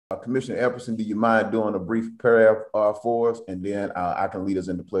Commissioner Epperson, do you mind doing a brief prayer for us? And then I can lead us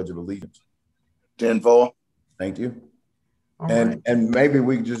in the Pledge of Allegiance. 10-4. Thank you. Right. And maybe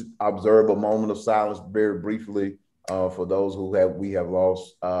we just observe a moment of silence very briefly for those who we have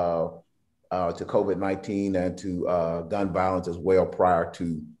lost to COVID-19 and to gun violence as well prior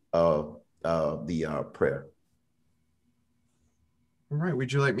to the prayer. All right.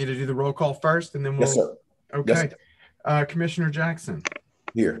 Would you like me to do the roll call first, and then we'll? Yes, sir. Okay. Yes, sir. Commissioner Jackson.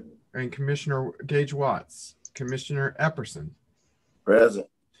 Here. And Commissioner Gage Watts. Commissioner Epperson. Present.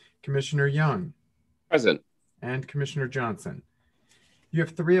 Commissioner Young. Present. And Commissioner Johnson. You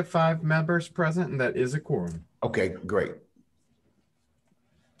have 3 of 5 members present, and that is a quorum. Okay, great.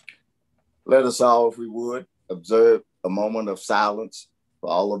 Let us all, if we would, observe a moment of silence for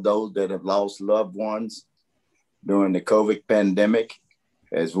all of those that have lost loved ones during the COVID pandemic,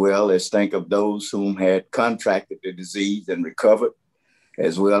 as well as think of those whom had contracted the disease and recovered,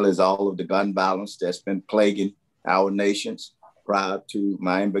 as well as all of the gun violence that's been plaguing our nations prior to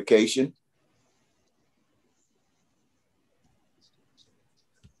my invocation.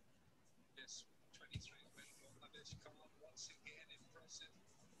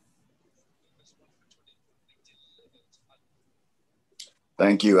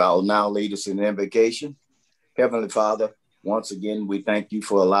 Thank you. I'll now lead us in invocation. Heavenly Father, once again, we thank you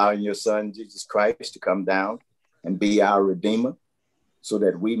for allowing your Son, Jesus Christ, to come down and be our Redeemer so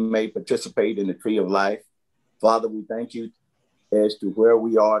that we may participate in the tree of life. Father, we thank you as to where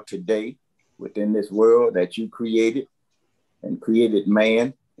we are today within this world that you created and created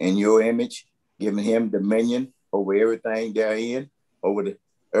man in your image, giving him dominion over everything therein, over the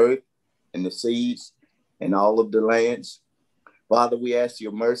earth and the seas and all of the lands. Father, we ask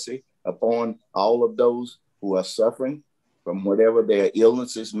your mercy upon all of those who are suffering from whatever their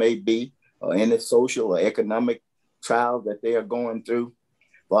illnesses may be, or any social or economic trials that they are going through.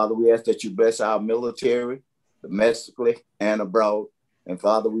 Father, we ask that you bless our military, domestically and abroad. And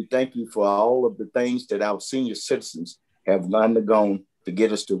Father, we thank you for all of the things that our senior citizens have undergone to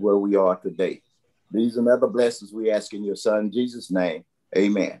get us to where we are today. These and other blessings we ask in your Son, Jesus' name.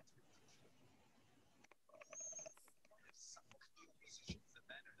 Amen.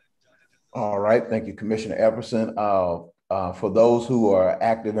 All right. Thank you, Commissioner Epperson. For those who are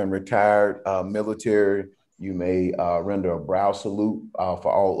active and retired military, you may render a brow salute. For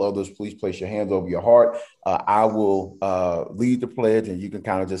all others, please place your hands over your heart. I will lead the pledge, and you can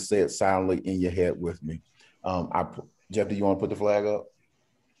kind of just say it silently in your head with me. Jeff, do you want to put the flag up?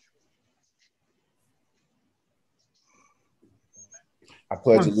 I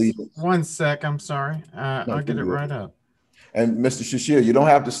pledge allegiance. One sec. I'm sorry. I'll get it right up. And Mr. Shashir, you don't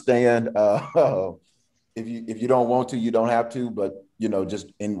have to stand. If you don't want to, you don't have to. But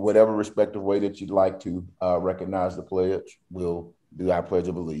just in whatever respective way that you'd like to recognize the pledge, we'll do our Pledge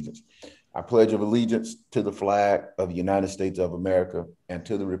of Allegiance. I pledge of allegiance to the flag of the United States of America and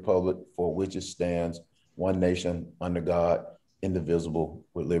to the republic for which it stands, one nation under God, indivisible,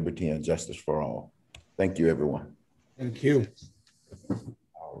 with liberty and justice for all. Thank you, everyone. Thank you.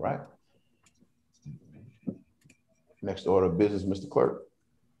 All right. Next order of business, Mr. Clerk.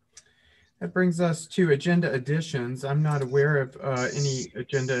 That brings us to agenda additions. I'm not aware of any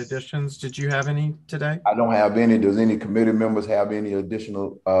agenda additions. Did you have any today? I don't have any. Does any committee members have any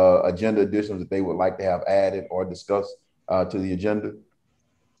additional agenda additions that they would like to have added or discussed to the agenda?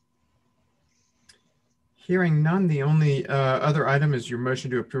 Hearing none, the only other item is your motion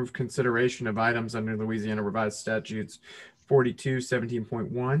to approve consideration of items under Louisiana Revised Statutes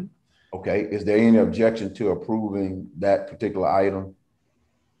 42:17.1. Okay, is there any objection to approving that particular item?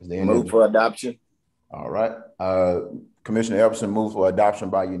 Is there any Move for adoption. All right. Commissioner Epperson moves for adoption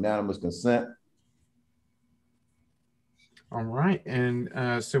by unanimous consent. All right, and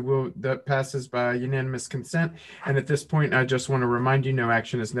so that passes by unanimous consent. And at this point, I just want to remind you, no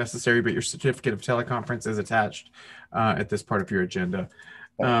action is necessary, but your certificate of teleconference is attached at this part of your agenda.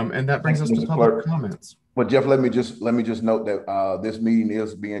 And that brings us to public comments. Well, Jeff, let me just note that this meeting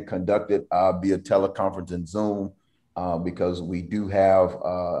is being conducted via teleconference and Zoom because we do have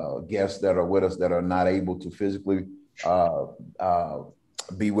guests that are with us that are not able to physically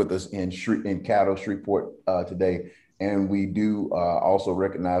be with us in Caddo, Shreveport today. And we do also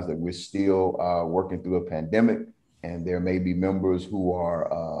recognize that we're still working through a pandemic, and there may be members who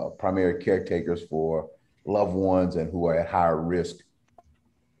are primary caretakers for loved ones and who are at higher risk.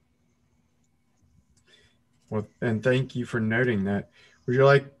 Well, and thank you for noting that. Would you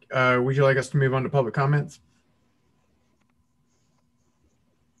like us to move on to public comments?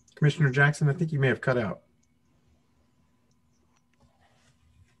 Commissioner Jackson, I think you may have cut out.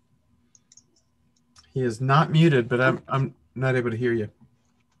 He is not muted, but I'm not able to hear you.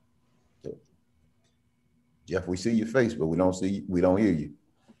 Jeff, we see your face, but we don't hear you.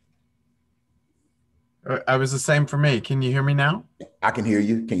 I was the same for me. Can you hear me now? I can hear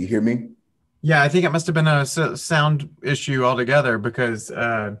you. Can you hear me? Yeah, I think it must have been a sound issue altogether because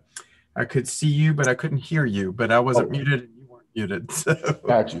I could see you, but I couldn't hear you. But I wasn't muted and you weren't muted. So.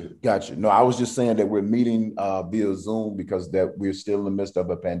 Got you. No, I was just saying that we're meeting via Zoom because that we're still in the midst of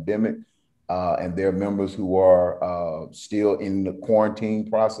a pandemic, and there are members who are still in the quarantine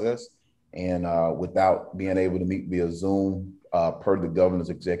process, and without being able to meet via Zoom, per the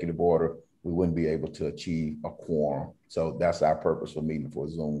governor's executive order, we wouldn't be able to achieve a quorum. So that's our purpose for meeting for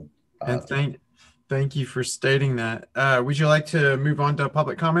Zoom. And thank you for stating that. Would you like to move on to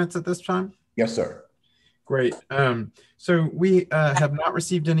public comments at this time? Yes, sir. Great. So we have not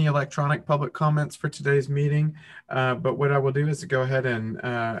received any electronic public comments for today's meeting, but what I will do is go ahead and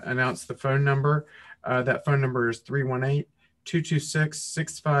announce the phone number. That phone number is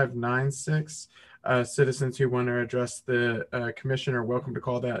 318-226-6596. Citizens who want to address the commission are welcome to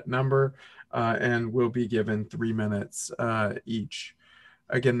call that number, and will be given 3 minutes each.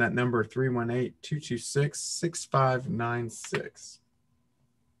 Again, that number 318-226-6596.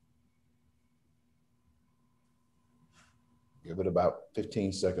 Give it about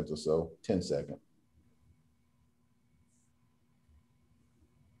 15 seconds or so, 10 seconds.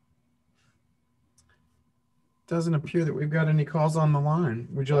 Doesn't appear that we've got any calls on the line.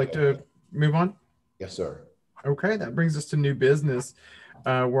 Would you like to move on? Yes, sir. Okay, that brings us to new business,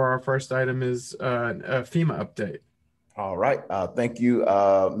 where our first item is a FEMA update. All right. Thank you,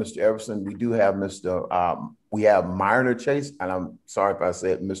 Mr. Everson. We do have we have Myrna Chase, and I'm sorry if I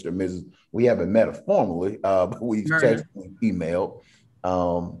said Mr. and Mrs. We haven't met formally, but we've texted and emailed.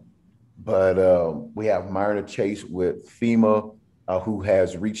 But we have Myrna Chase with FEMA, who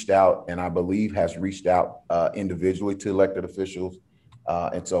has reached out, and I believe has reached out individually to elected officials.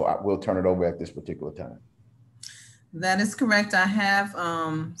 And so I will turn it over at this particular time. That is correct. I have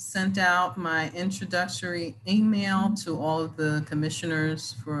sent out my introductory email to all of the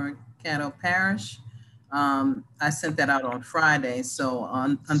commissioners for Caddo Parish. I sent that out on Friday. So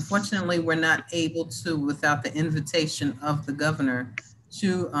unfortunately, we're not able to, without the invitation of the governor,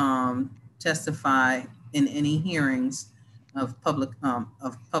 to testify in any hearings of public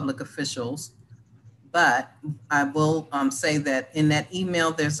officials. But I will say that in that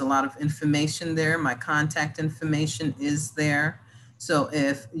email, there's a lot of information there. My contact information is there. So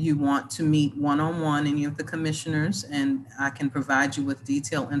if you want to meet one-on-one, any of the commissioners, and I can provide you with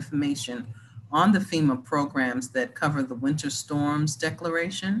detailed information on the FEMA programs that cover the winter storms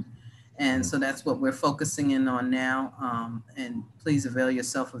declaration. And so that's what we're focusing in on now. And please avail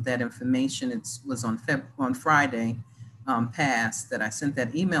yourself of that information. It was on Friday. Past that I sent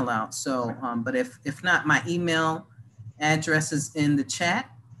that email out. So, but if not, my email address is in the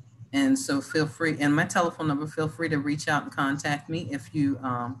chat. And so feel free, and my telephone number, feel free to reach out and contact me if you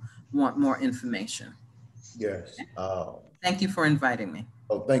want more information. Yes. Thank you for inviting me.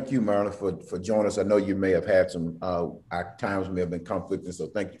 Oh, thank you, Myrna, for joining us. I know you may have had some, our times may have been conflicting, so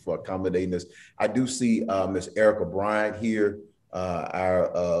thank you for accommodating us. I do see Ms. Erica Bryant here,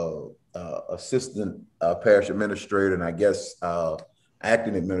 our assistant parish administrator, and I guess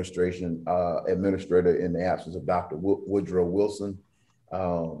acting administrator in the absence of Dr. Woodrow Wilson.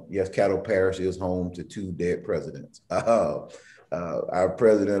 Yes, Caddo Parish is home to 2 dead presidents. Our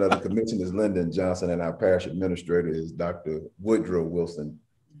president of the commission is Lyndon Johnson, and our parish administrator is Dr. Woodrow Wilson.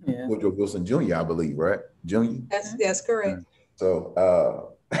 Yeah. Woodrow Wilson Jr., I believe, right? Jr.? That's correct. So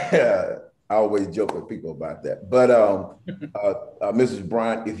I always joke with people about that. But Mrs.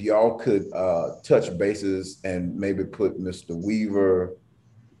 Bryant, if y'all could touch bases and maybe put Mr. Weaver,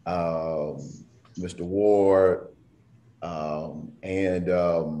 Mr. Ward, and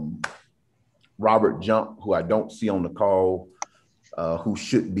Robert Jump, who I don't see on the call, who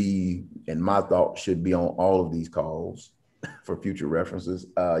should be, in my thought, should be on all of these calls for future references,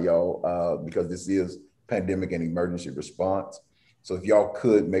 y'all, because this is pandemic and emergency response. So if y'all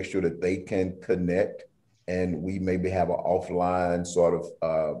could make sure that they can connect, and we maybe have an offline sort of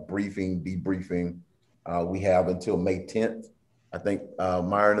debriefing. We have until May 10th. I think,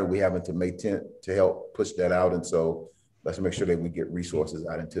 Myrna, we have until May 10th to help push that out. And so let's make sure that we get resources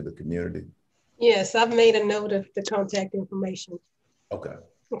out into the community. Yes, I've made a note of the contact information. Okay.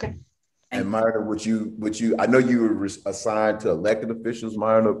 Okay. And Myrna, would you, I know you were assigned to elected officials,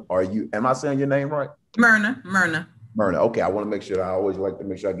 Myrna. Am I saying your name right? Myrna. Okay, I want to make sure, I always like to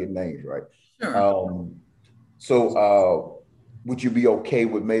make sure I get names right. Sure. So would you be okay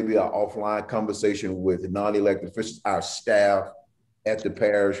with maybe an offline conversation with non-elected officials, our staff at the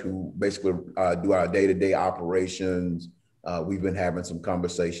parish who basically do our day-to-day operations? We've been having some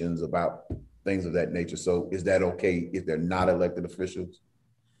conversations about things of that nature. So is that okay if they're not elected officials?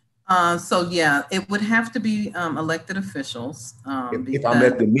 So yeah, it would have to be elected officials. If I'm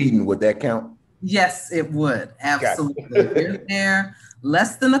at the meeting, would that count? Yes, it would. Absolutely. Gotcha. If you're there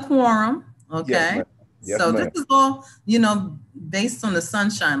less than a quorum, okay? Yes, ma'am. Yes, So ma'am. this is all, based on the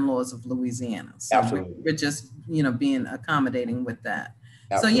sunshine laws of Louisiana. So Absolutely. we're just, being accommodating with that.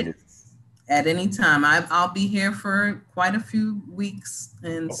 Absolutely. So yes, at any time, I'll be here for quite a few weeks.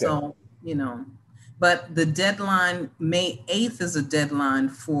 And Okay. so, but the deadline, May 8th is a deadline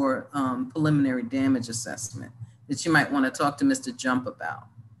for preliminary damage assessment that you might want to talk to Mr. Jump about.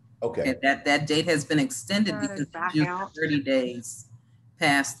 Okay. And that date has been extended because it's used 30 days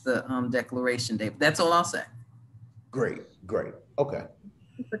past the declaration date. That's all I'll say. Great. Okay.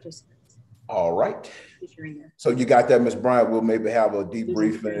 All right. So you got that, Ms. Bryant. We'll maybe have a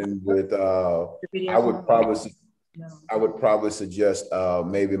debriefing with, I would probably suggest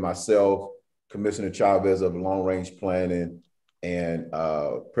maybe myself, Commissioner Chavez of Long Range Planning, and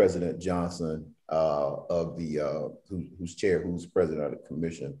President Johnson of the, who's president of the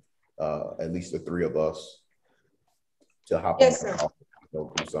commission, at least the three of us to hop on do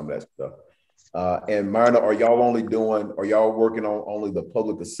some of that stuff. And Myrna, are y'all working on only the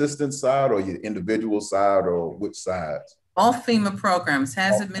public assistance side or your individual side, or which sides? All FEMA programs,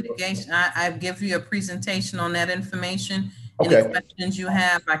 hazard mitigation. I give you a presentation on that information. Okay. Any questions you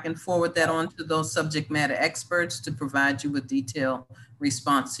have, I can forward that on to those subject matter experts to provide you with detailed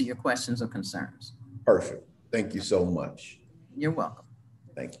response to your questions or concerns. Perfect. Thank you so much. You're welcome.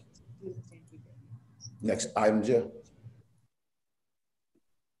 Thank you. Next item, Jeff.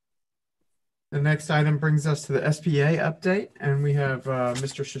 The next item brings us to the SBA update, and we have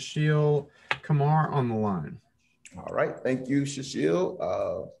Mr. Shashil Kumar on the line. All right. Thank you,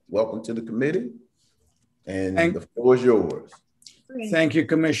 Shashil. Welcome to the committee. And the floor is yours. Thank you,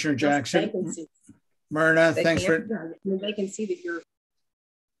 Commissioner Jackson. Myrna, thanks for... They can see that you're...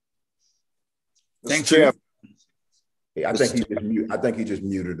 Thanks, Chair. Hey, I think he just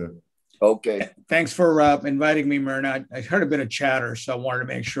muted her. Okay. Thanks for inviting me, Myrna. I heard a bit of chatter, so I wanted to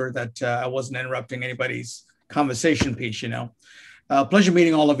make sure that I wasn't interrupting anybody's conversation piece, Pleasure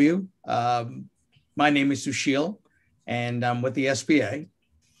meeting all of you. My name is Sushil, and I'm with the SBA.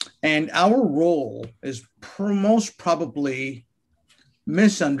 And our role is most probably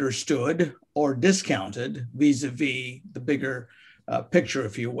misunderstood or discounted vis-a-vis the bigger picture,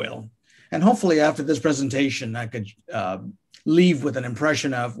 if you will. And hopefully after this presentation, I could leave with an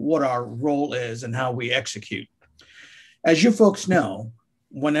impression of what our role is and how we execute. As you folks know,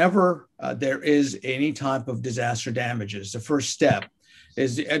 whenever there is any type of disaster damages, the first step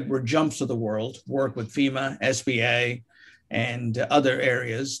is the Edward Jumps of the world, work with FEMA, SBA, and other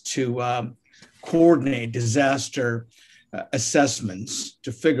areas to coordinate disaster assessments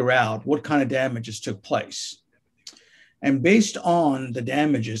to figure out what kind of damages took place. And based on the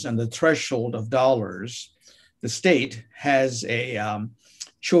damages and the threshold of dollars, the state has a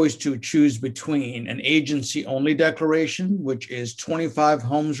choice to choose between an agency-only declaration, which is 25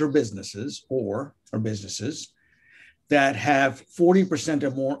 homes or businesses that have 40%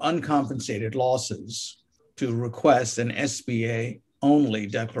 or more uncompensated losses, to request an SBA-only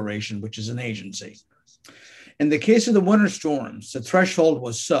declaration, which is an agency. In the case of the winter storms, the threshold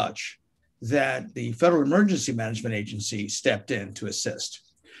was such that the Federal Emergency Management Agency stepped in to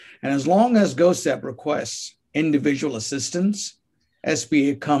assist. And as long as GOSEP requests individual assistance,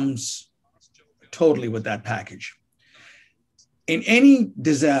 SBA comes totally with that package. In any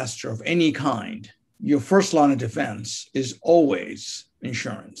disaster of any kind, your first line of defense is always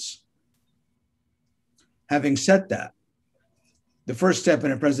insurance. Having said that, the first step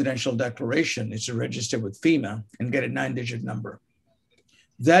in a presidential declaration is to register with FEMA and get a 9-digit number.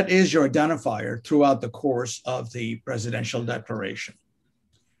 That is your identifier throughout the course of the presidential declaration.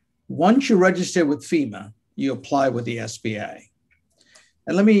 Once you register with FEMA, you apply with the SBA.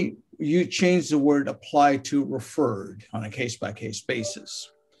 And you change the word apply to referred on a case-by-case basis.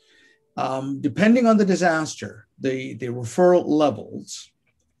 Depending on the disaster, the referral levels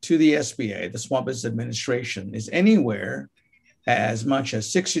to the SBA, the Small Business Administration, is anywhere as much as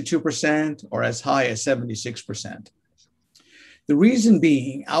 62% or as high as 76%. The reason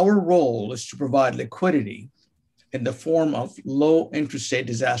being, our role is to provide liquidity in the form of low interest rate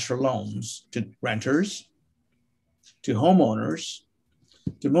disaster loans to renters, to homeowners,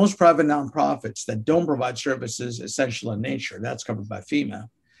 to most private nonprofits that don't provide services essential in nature, that's covered by FEMA,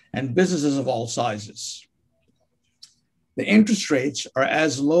 and businesses of all sizes. The interest rates are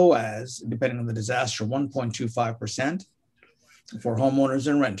as low as, depending on the disaster, 1.25% for homeowners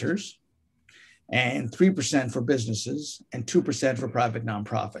and renters, and 3% for businesses, and 2% for private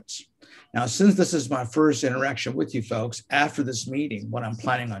nonprofits. Now, since this is my first interaction with you folks, after this meeting, what I'm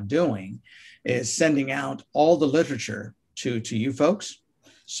planning on doing is sending out all the literature to you folks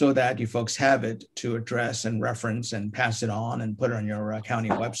so that you folks have it to address and reference and pass it on and put it on your county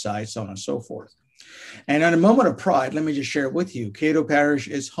website, so on and so forth. And on a moment of pride, let me just share with you, Cato Parish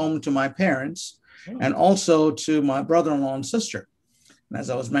is home to my parents and also to my brother-in-law and sister. And as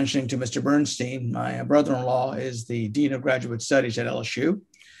I was mentioning to Mr. Bernstein, my brother-in-law is the Dean of Graduate Studies at LSU.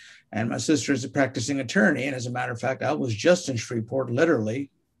 And my sister is a practicing attorney. And as a matter of fact, I was just in Shreveport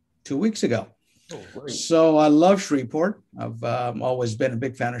literally 2 weeks ago. Oh, so I love Shreveport. I've always been a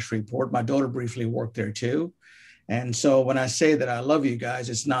big fan of Shreveport. My daughter briefly worked there too. And so when I say that I love you guys,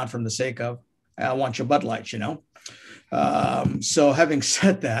 it's not from the sake of, I want your Bud Lights, you know. So having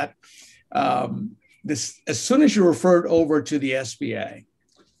said that, as soon as you're referred over to the SBA,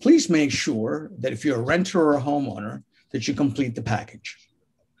 please make sure that if you're a renter or a homeowner, that you complete the package.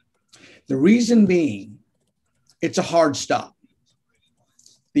 The reason being, it's a hard stop.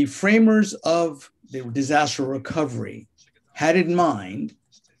 The framers of the disaster recovery had in mind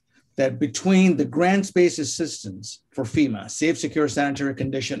that between the grants-based assistance for FEMA, safe, secure, sanitary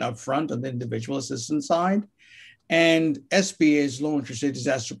condition up front on the individual assistance side, and SBA's low interest rate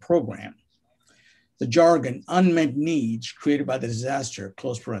disaster program, the jargon, unmet needs created by the disaster,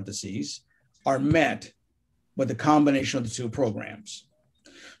 close parentheses, are met with the combination of the two programs.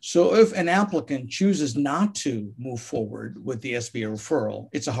 So if an applicant chooses not to move forward with the SBA referral,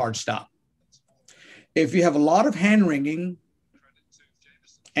 it's a hard stop. If you have a lot of hand-wringing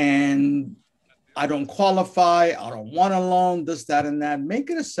and I don't qualify, I don't want a loan, this, that, and that,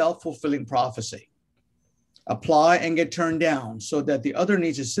 make it a self-fulfilling prophecy. Apply and get turned down so that the other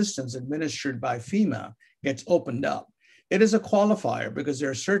needs assistance administered by FEMA gets opened up. It is a qualifier because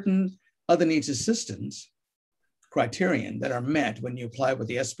there are certain other needs assistance criterion that are met when you apply with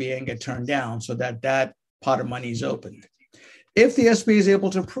the SBA and get turned down so that that pot of money is opened. If the SBA is able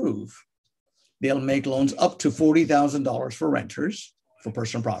to prove, they'll make loans up to $40,000 for renters for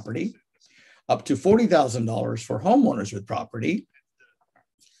personal property, up to $40,000 for homeowners with property,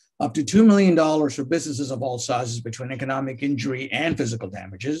 up to $2 million for businesses of all sizes between economic injury and physical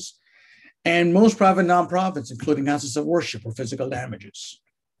damages, and most private nonprofits, including houses of worship, for physical damages.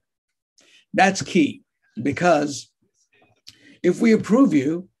 That's key. Because if we approve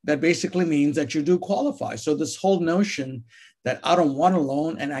you, that basically means that you do qualify. So this whole notion that I don't want a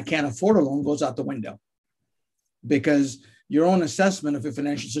loan and I can't afford a loan goes out the window, because your own assessment of your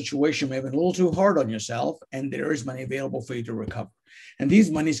financial situation may have been a little too hard on yourself, and there is money available for you to recover. And these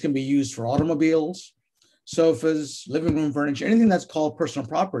monies can be used for automobiles, sofas, living room furniture, anything that's called personal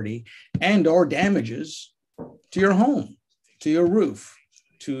property, and or damages to your home, to your roof,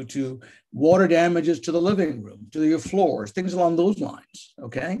 to water damages to the living room, to your floors, things along those lines,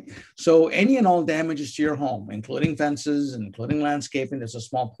 okay? So any and all damages to your home, including fences, including landscaping, there's a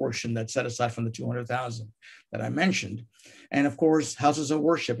small portion that's set aside from the $200,000 that I mentioned. And of course, houses of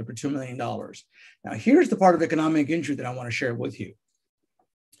worship for $2 million. Now, here's the part of economic injury that I want to share with you.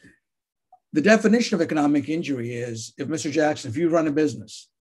 The definition of economic injury is, if Mr. Jackson, if you run a business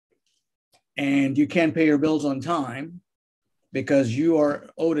and you can't pay your bills on time, because you are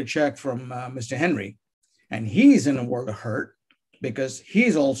owed a check from Mr. Henry, and he's in a world of hurt because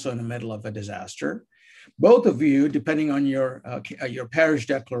he's also in the middle of a disaster. Both of you, depending on your parish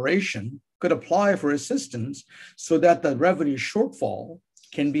declaration, could apply for assistance so that the revenue shortfall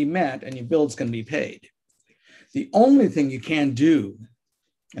can be met and your bills can be paid. The only thing you can do,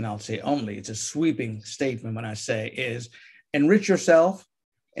 and I'll say only, it's a sweeping statement when I say, is enrich yourself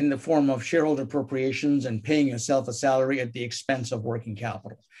in the form of shareholder appropriations and paying yourself a salary at the expense of working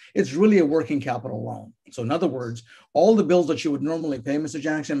capital. It's really a working capital loan. So in other words, all the bills that you would normally pay, Mr.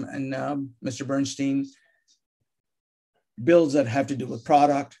 Jackson and Mr. Bernstein, bills that have to do with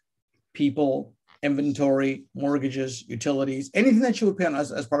product, people, inventory, mortgages, utilities, anything that you would pay on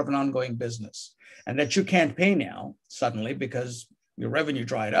as part of an ongoing business, and that you can't pay now suddenly because your revenue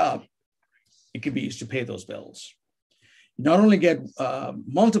dried up, it could be used to pay those bills. Not only get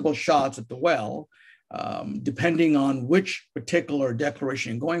multiple shots at the well, depending on which particular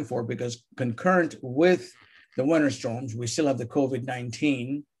declaration you're going for, because concurrent with the winter storms, we still have the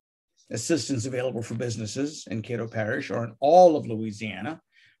COVID-19 assistance available for businesses in Cato Parish or in all of Louisiana,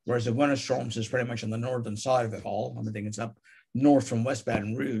 whereas the winter storms is pretty much on the northern side of it all. I think it's up north from West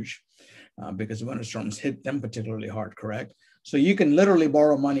Baton Rouge because the winter storms hit them particularly hard, correct? So you can literally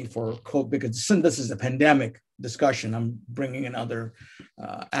borrow money for COVID, because since this is a pandemic discussion, I'm bringing in other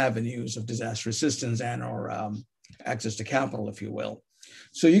avenues of disaster assistance and or access to capital, if you will.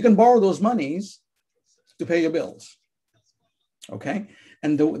 So you can borrow those monies to pay your bills. Okay.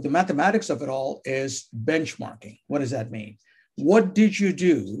 And the mathematics of it all is benchmarking. What does that mean? What did you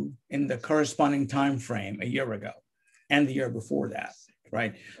do in the corresponding time frame a year ago and the year before that,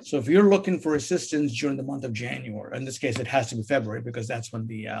 right? So if you're looking for assistance during the month of January, in this case, it has to be February because that's when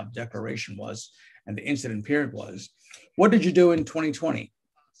the declaration was and the incident period was. What did you do in 2020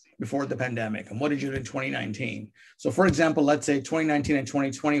 before the pandemic? And what did you do in 2019? So for example, let's say 2019 and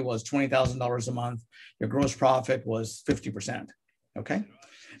 2020 was $20,000 a month. Your gross profit was 50%, okay?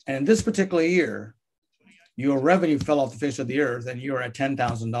 And in this particular year, your revenue fell off the face of the earth and you're at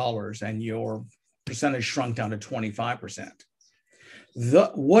 $10,000 and your percentage shrunk down to 25%.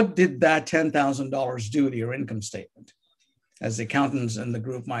 What did that $10,000 do to your income statement? As the accountants in the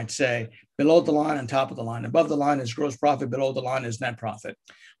group might say, below the line and top of the line. Above the line is gross profit, below the line is net profit.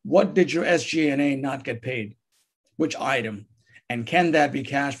 What did your SG&A not get paid? Which item? And can that be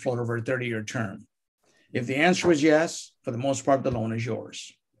cash flowed over a 30-year term? If the answer is yes, for the most part, the loan is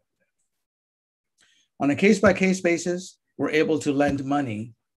yours. On a case-by-case basis, we're able to lend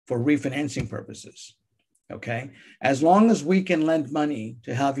money for refinancing purposes, okay? As long as we can lend money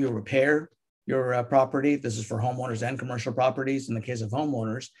to have you repair your property, this is for homeowners and commercial properties. In the case of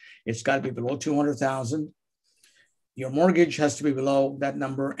homeowners, it's got to be below $200,000. Your mortgage has to be below that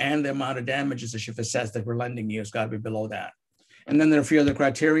number, and the amount of damages that you've assessed that we're lending you has got to be below that. And then there are a few other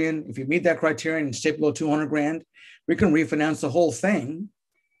criterion. If you meet that criterion and stay below 200 grand, we can refinance the whole thing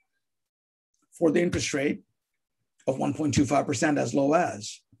for the interest rate of 1.25% as low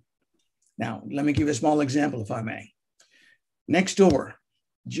as. Now, let me give you a small example, if I may. Next door,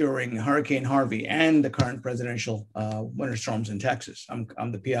 during Hurricane Harvey and the current presidential winter storms in Texas,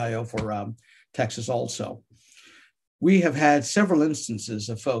 I'm the PIO for Texas also. We have had several instances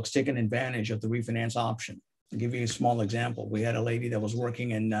of folks taking advantage of the refinance option. I'll give you a small example. We had a lady that was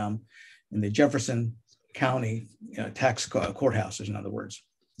working in the Jefferson County tax courthouses, in other words.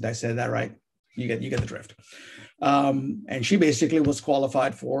 Did I say that right? You get the drift. And she basically was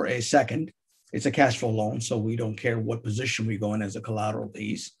qualified for a second. It's a cash flow loan, so we don't care what position we go in as a collateral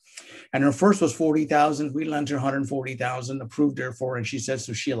piece. And her first was $40,000. We lent her $140,000, approved her for, and she says,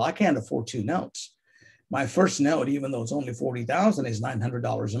 so Sheila, I can't afford two notes. My first note, even though it's only $40,000, is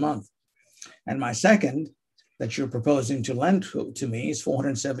 $900 a month. And my second that you're proposing to lend to me is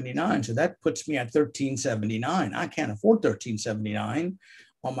 $479. So that puts me at $1,379. I can't afford $1,379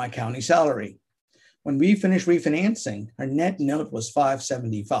 on my county salary. When we finished refinancing, her net note was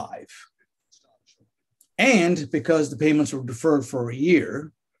 $575. And because the payments were deferred for a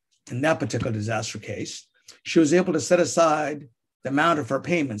year, in that particular disaster case, she was able to set aside the amount of her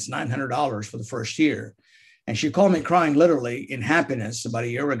payments, $900 for the first year. And she called me crying literally in happiness about a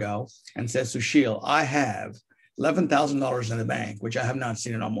year ago and said, Sushil, I have $11,000 in the bank, which I have not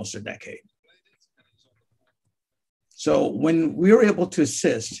seen in almost a decade. So when we are able to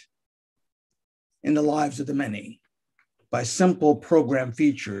assist in the lives of the many by simple program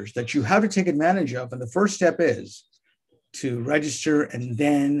features that you have to take advantage of, and the first step is to register and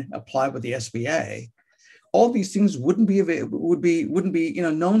then apply with the SBA, all these things wouldn't be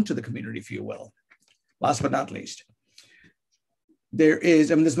known to the community, if you will. Last but not least,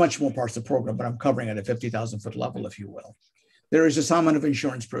 there's much more parts of the program, but I'm covering at a 50,000 foot level, if you will. There is assignment of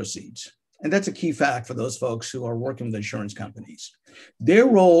insurance proceeds. And that's a key fact for those folks who are working with insurance companies. Their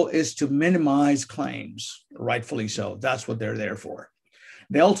role is to minimize claims, rightfully so. That's what they're there for.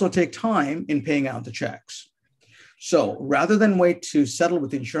 They also take time in paying out the checks. So rather than wait to settle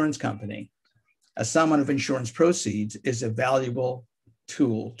with the insurance company, assignment of insurance proceeds is a valuable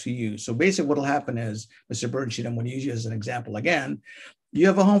tool to use. So basically what will happen is, Mr. Bernstein, I'm going to use you as an example again. You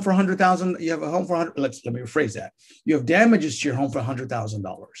have a home for $100,000. You have a home for let me rephrase that. You have damages to your home for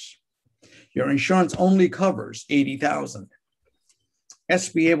 $100,000. Your insurance only covers $80,000.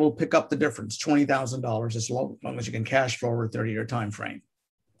 SBA will pick up the difference, $20,000, as long as you can cash flow over a 30-year time frame.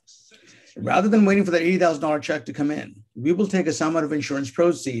 Rather than waiting for that $80,000 check to come in, we will take a sum out of insurance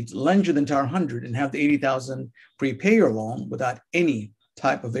proceeds, lend you the entire $100,000, and have the $80,000 prepay your loan without any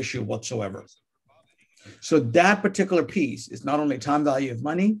type of issue whatsoever. So that particular piece is not only time value of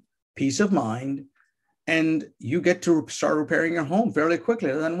money, peace of mind, and you get to start repairing your home fairly quickly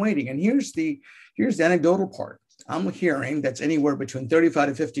rather than waiting. And here's the anecdotal part. I'm hearing that's anywhere between 35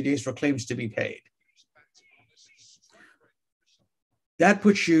 to 50 days for claims to be paid. That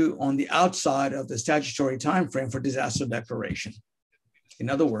puts you on the outside of the statutory time frame for disaster declaration. In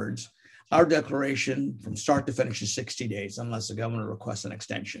other words, our declaration from start to finish is 60 days unless the governor requests an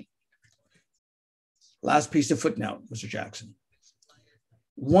extension. Last piece of footnote, Mr. Jackson.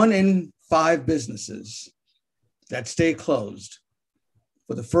 1 in 5 businesses that stay closed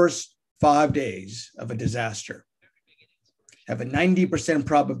for the first 5 days of a disaster have a 90%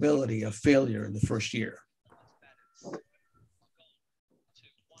 probability of failure in the first year.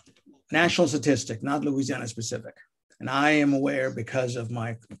 National statistic, not Louisiana specific. And I am aware, because of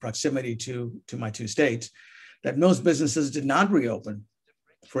my proximity to my two states, that most businesses did not reopen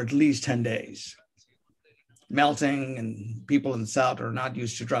for at least 10 days. Melting, and people in the South are not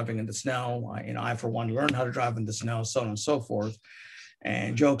used to driving in the snow. I for one, learned how to drive in the snow, so on and so forth.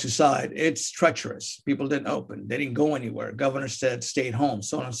 And jokes aside, it's treacherous. People didn't open. They didn't go anywhere. Governor said, stay at home,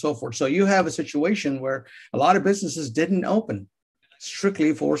 so on and so forth. So you have a situation where a lot of businesses didn't open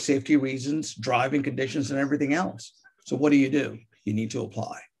strictly for safety reasons, driving conditions, and everything else. So what do? You need to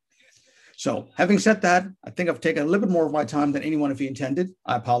apply. So having said that, I think I've taken a little bit more of my time than any one of you intended.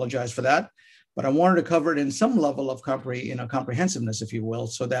 I apologize for that, but I wanted to cover it in some level of comprehensiveness, if you will,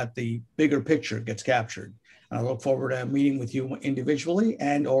 so that the bigger picture gets captured. And I look forward to meeting with you individually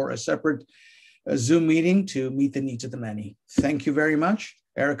and or a separate Zoom meeting to meet the needs of the many. Thank you very much.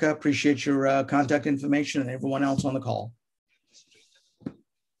 Erica, appreciate your contact information, and everyone else on the call.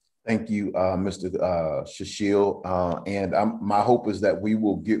 Thank you, Mr. Shishil. And my hope is that we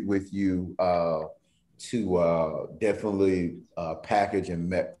will get with you to definitely package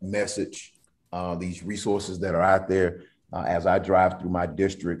and message these resources that are out there. As I drive through my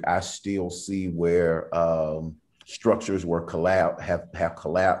district, I still see where structures were have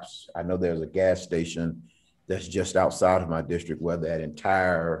collapsed. I know there's a gas station that's just outside of my district where that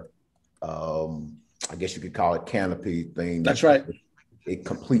entire, I guess you could call it canopy thing. That's right. It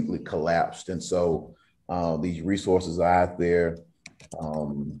completely collapsed. And so these resources are out there.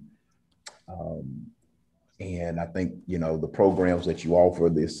 And I think, the programs that you offer,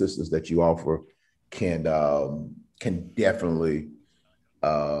 the assistance that you offer can definitely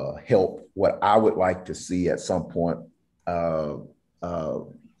help. What I would like to see at some point,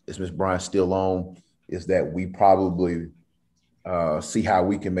 is Ms. Bryan still on, is that we probably see how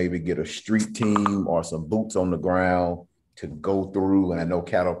we can maybe get a street team or some boots on the ground to go through. And I know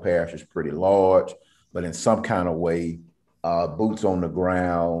Caddo Parish is pretty large, but in some kind of way, boots on the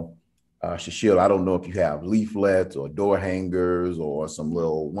ground. Shishil, I don't know if you have leaflets or door hangers or some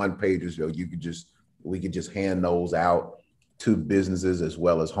little one-pagers, we could just hand those out to businesses as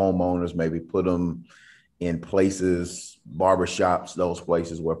well as homeowners, maybe put them in places, barbershops, those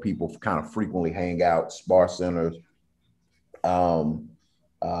places where people kind of frequently hang out, spa centers.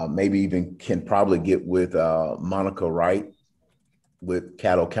 Maybe even can probably get with Monica Wright with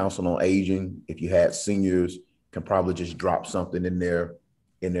Caddo Council on Aging. If you had seniors, can probably just drop something in their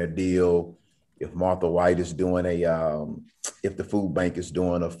deal. If Martha White is doing if the food bank is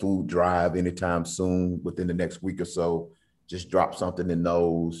doing a food drive anytime soon within the next week or so, just drop something in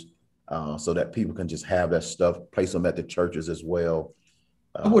those so that people can just have that stuff, place them at the churches as well.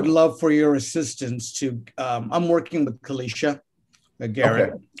 I would love for your assistance to, I'm working with Kalisha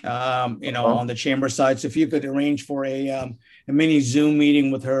Garrett, okay. On the chamber side. So if you could arrange for a mini Zoom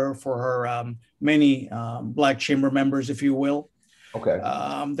meeting with her for her many Black chamber members, if you will. Okay.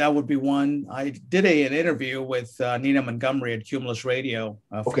 That would be one. I did an interview with Nina Montgomery at Cumulus Radio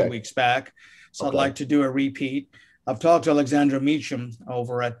a few weeks back. So I'd like to do a repeat. I've talked to Alexandra Meacham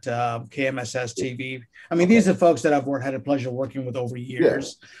over at KMSS TV. I mean, these are folks that I've had a pleasure working with over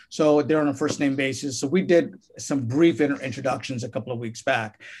years. Yeah. So they're on a first name basis. So we did some brief introductions a couple of weeks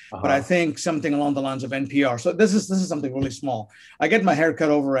back, but I think something along the lines of NPR. So this is something really small. I get my hair cut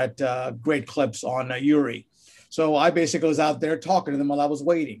over at Great Clips on Uri. So I basically was out there talking to them while I was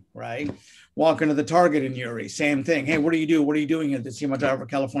waiting, right? Walking to the Target in Uri, same thing. Hey, what do you do? What are you doing here? To see my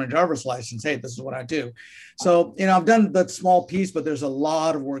California driver's license. Hey, this is what I do. So, I've done that small piece, but there's a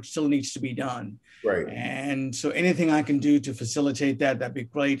lot of work still needs to be done. Right. And so anything I can do to facilitate that'd be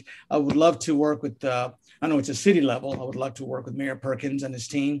great. I would love to work with, I know it's a city level. I would love to work with Mayor Perkins and his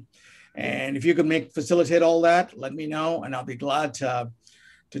team. And if you could facilitate all that, let me know. And I'll be glad to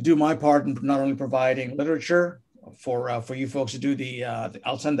do my part in not only providing literature for you folks to do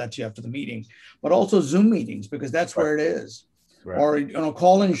I'll send that to you after the meeting, but also Zoom meetings, because that's where it is. Right. Or,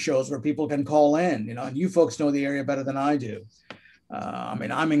 call-in shows where people can call in, and you folks know the area better than I do. I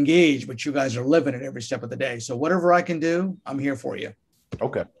mean, I'm engaged, but you guys are living it every step of the day. So whatever I can do, I'm here for you.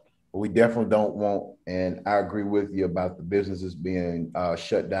 Okay. Well, we definitely don't want, and I agree with you about the businesses being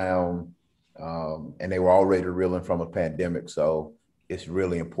shut down, and they were already reeling from a pandemic. So it's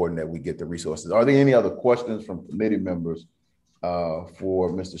really important that we get the resources. Are there any other questions from committee members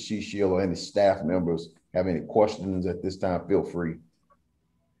for Mr. Shishil, or any staff members have any questions at this time? Feel free.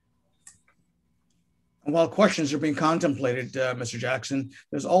 And while questions are being contemplated, Mr. Jackson,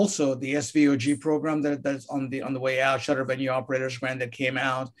 there's also the SVOG program that's on the way out, Shutter Venue Operators Grant that came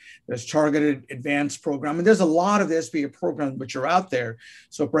out. There's Targeted Advanced Program. And there's a lot of the SBA programs which are out there.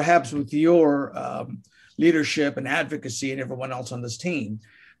 So perhaps with your leadership and advocacy and everyone else on this team,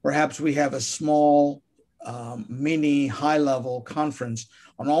 perhaps we have a small mini high-level conference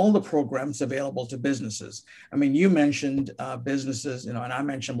on all the programs available to businesses. I mean, you mentioned businesses, and I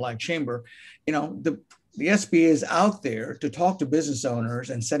mentioned Black Chamber. The SBA is out there to talk to business owners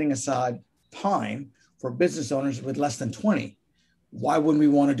and setting aside time for business owners with less than 20. Why wouldn't we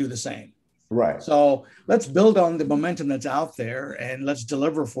want to do the same? Right. So let's build on the momentum that's out there and let's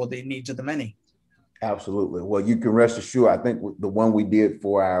deliver for the needs of the many. Absolutely. Well, you can rest assured, I think the one we did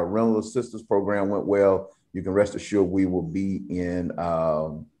for our rental assistance program went well. You can rest assured we will be in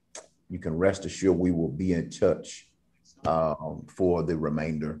touch for the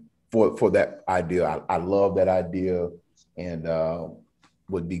remainder, for that idea. I love that idea and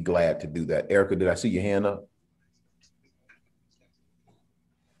would be glad to do that. Erica, did I see your hand up?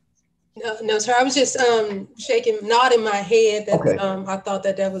 No, sir. I was just nodding my head that Okay. I thought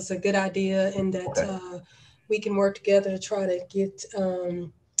that was a good idea, and that we can work together to try to get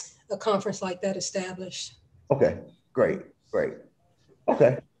a conference like that established. Okay, great.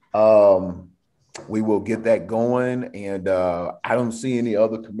 Okay. We will get that going, and I don't see any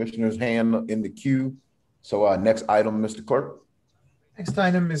other commissioners' hand in the queue. So next item, Mr. Clerk. Next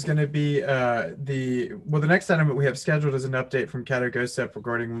item is going to be the next item that we have scheduled is an update from Caddo GOSEP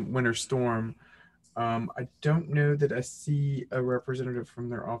regarding winter storm. I don't know that I see a representative from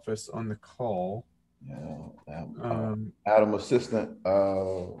their office on the call. Adam Assistant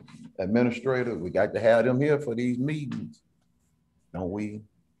Administrator, we got to have them here for these meetings, don't we?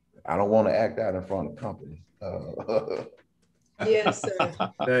 I don't want to act out in front of company. Yes,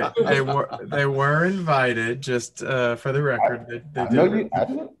 sir. They were invited, just for the record.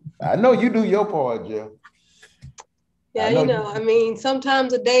 I know you do your part, Jeff. Yeah, I mean,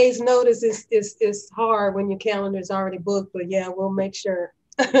 sometimes a day's notice is hard when your calendar's already booked, but yeah, we'll make sure.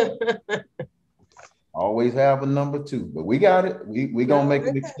 Always have a number 2, but we got it. We're going to make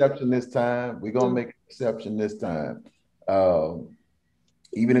an exception this time.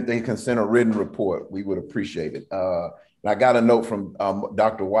 Even if they can send a written report, we would appreciate it. And I got a note from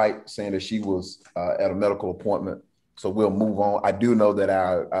Dr. White saying that she was at a medical appointment. So we'll move on. I do know that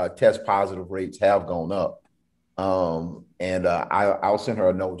our test positive rates have gone up. And I'll send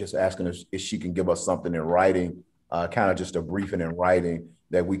her a note just asking if she can give us something in writing, kind of just a briefing in writing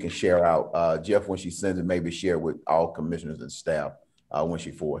that we can share out. Jeff, when she sends it, maybe share with all commissioners and staff when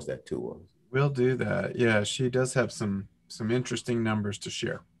she forwards that to us. We'll do that. Yeah, she does have some interesting numbers to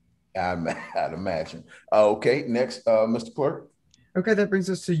share. I'd imagine. Okay, next, Mr. Clerk. Okay, that brings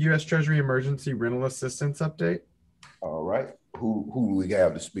us to U.S. Treasury Emergency Rental Assistance Update. All right. Who do we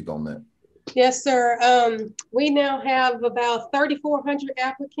have to speak on that? Yes, sir. We now have about 3,400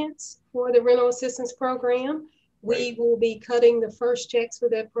 applicants for the rental assistance program. We will be cutting the first checks for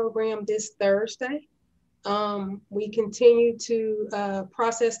that program this Thursday. We continue to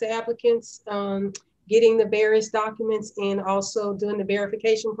process the applicants, getting the various documents and also doing the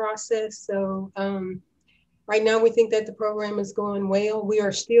verification process. So right now we think that the program is going well. We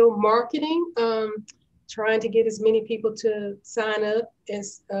are still marketing, trying to get as many people to sign up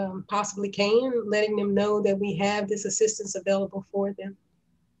as possibly can, letting them know that we have this assistance available for them.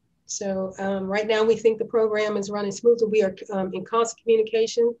 So right now we think the program is running smoothly. We are in constant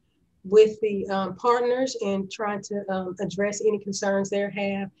communication with the partners and trying to address any concerns they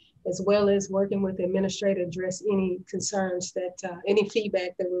have, as well as working with the administrator to address any concerns that, any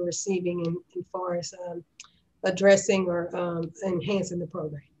feedback that we're receiving in far as addressing or enhancing the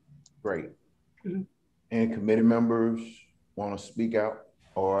program. Great. Mm-hmm. Any committee members want to speak out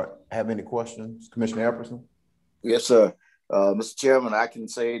or have any questions? Commissioner Epperson? Yes, sir. Mr. Chairman, I can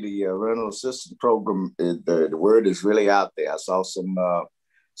say the rental assistance program, the word is really out there. I saw some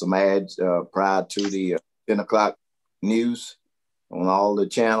ads prior to the 10 o'clock news on all the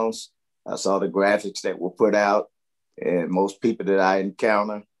channels. I saw the graphics that were put out, and most people that I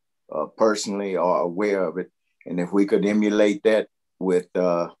encounter personally are aware of it. And if we could emulate that with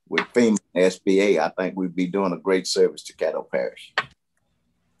FEMA and SBA, I think we'd be doing a great service to Caddo Parish.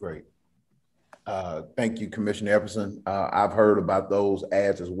 Great. Thank you, Commissioner Epperson. I've heard about those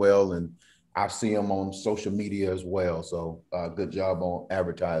ads as well, and I see them on social media as well. So good job on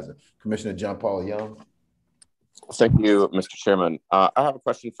advertising. Commissioner John Paul Young. Thank you, Mr. Chairman. I have a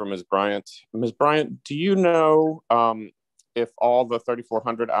question for Ms. Bryant. Ms. Bryant, do you know if all the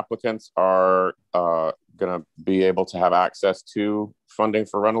 3,400 applicants are going to be able to have access to funding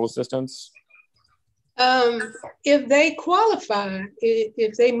for rental assistance? If they qualify,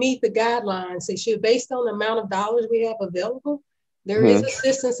 if they meet the guidelines, they should, based on the amount of dollars we have available, there is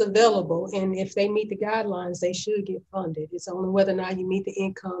assistance available. And if they meet the guidelines, they should get funded. It's only whether or not you meet the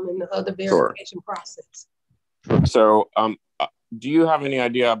income and the other verification process. So do you have any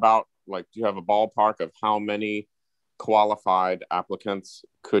idea about, like, do you have a ballpark of how many qualified applicants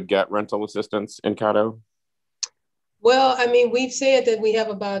could get rental assistance in Caddo? Well, I mean, we've said that we have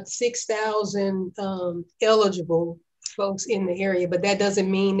about 6,000 eligible folks in the area, but that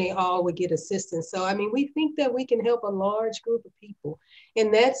doesn't mean they all would get assistance. So, I mean, we think that we can help a large group of people,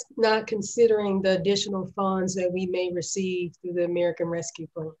 and that's not considering the additional funds that we may receive through the American Rescue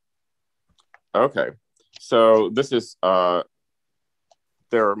Plan. Okay, so this is,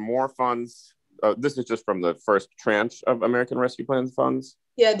 there are more funds. This is just from the first tranche of American Rescue Plan funds?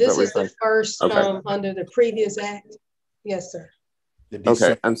 Yeah, this is the first under the previous act. Yes, sir.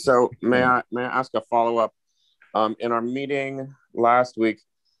 Okay, and so may I ask a follow-up? In our meeting last week,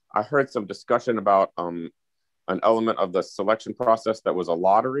 I heard some discussion about an element of the selection process that was a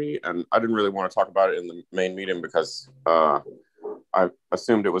lottery, and I didn't really want to talk about it in the main meeting because I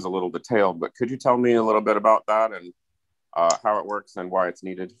assumed it was a little detailed, but could you tell me a little bit about that and how it works and why it's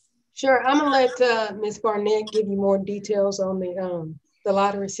needed? Sure, I'm gonna let Ms. Barnett give you more details on the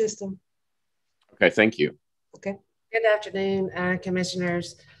lottery system. Okay, thank you. Okay. Good afternoon,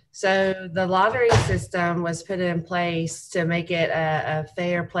 commissioners. So the lottery system was put in place to make it a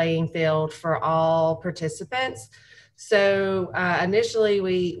fair playing field for all participants. So initially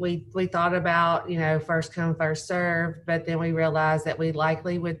we thought about, you know, first come, first serve, but then we realized that we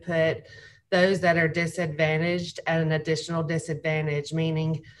likely would put those that are disadvantaged at an additional disadvantage,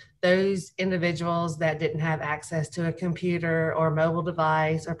 meaning those individuals that didn't have access to a computer or mobile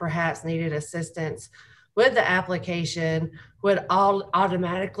device, or perhaps needed assistance with the application, would all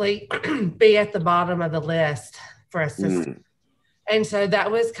automatically be at the bottom of the list for assistance. And so that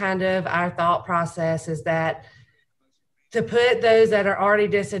was kind of our thought process, is that to put those that are already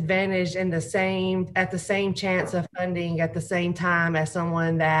disadvantaged in at the same chance of funding at the same time as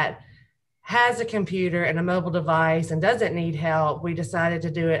someone that has a computer and a mobile device and doesn't need help, we decided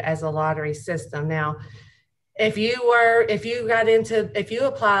to do it as a lottery system. Now, if you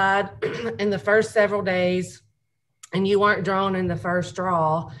applied in the first several days and you weren't drawn in the first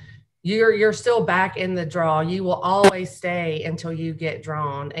draw, you're still back in the draw. You will always stay until you get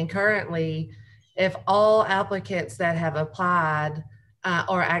drawn. And currently, if all applicants that have applied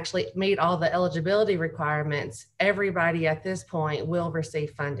or actually meet all the eligibility requirements, everybody at this point will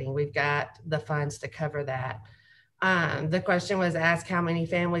receive funding. We've got the funds to cover that. The question was asked, how many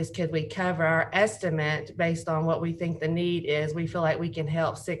families could we cover? Our estimate, based on what we think the need is, we feel like we can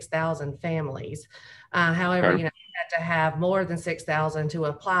help 6,000 families. However, you know, you have to have more than 6,000 to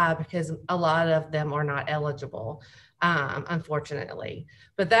apply because a lot of them are not eligible, unfortunately.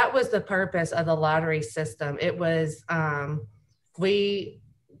 But that was the purpose of the lottery system. It was, we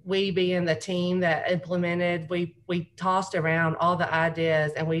being the team that implemented, we tossed around all the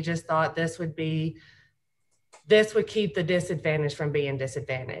ideas, and we just thought this would keep the disadvantaged from being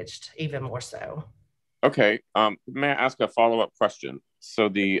disadvantaged even more so. Okay, may I ask a follow-up question? So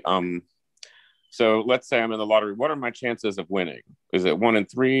so let's say I'm in the lottery. What are my chances of winning? Is it 1 in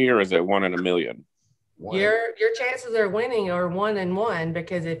 3 or is it 1 in a million? Your chances of winning are 1 in 1,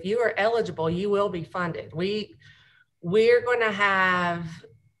 because if you are eligible, you will be funded. We're going to have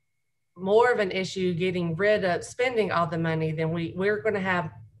more of an issue getting rid of spending all the money than we're going to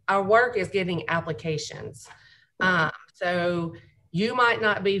have. Our work is getting applications. So you might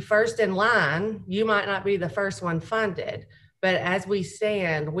not be first in line, you might not be the first one funded, but as we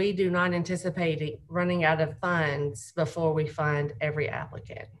stand, we do not anticipate running out of funds before we fund every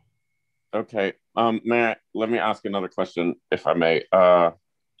applicant. Okay, let me ask another question, if I may.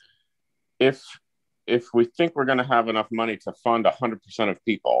 If we think we're going to have enough money to fund 100% of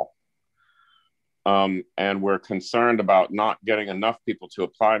people, and we're concerned about not getting enough people to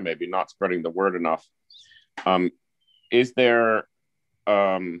apply, maybe not spreading the word enough, is there,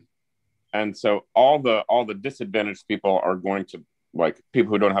 and so all the disadvantaged people are going to, like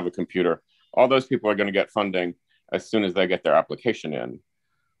people who don't have a computer, all those people are going to get funding as soon as they get their application in,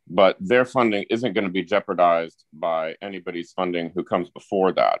 but their funding isn't going to be jeopardized by anybody's funding who comes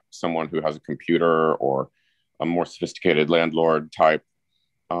before that, someone who has a computer or a more sophisticated landlord type.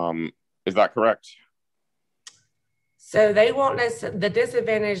 Is that correct? So the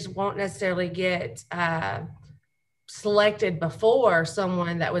disadvantaged won't necessarily get selected before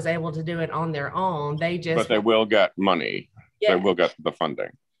someone that was able to do it on their own. But they will get money. Yeah. They will get the funding.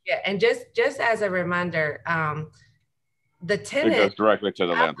 Yeah, and just as a reminder, The It tenant goes directly to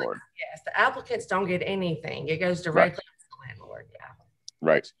the landlord. Yes, the applicants don't get anything. It goes directly to the landlord. Yeah.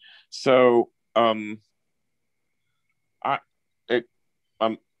 Right. So,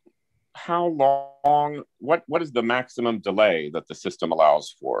 how long? What is the maximum delay that the system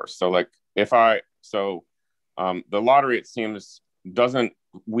allows for? So, like, the lottery, it seems, doesn't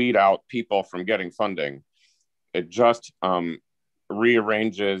weed out people from getting funding. It just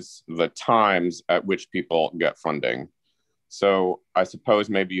rearranges the times at which people get funding. So I suppose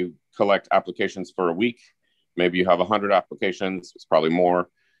maybe you collect applications for a week, maybe you have 100 applications, it's probably more.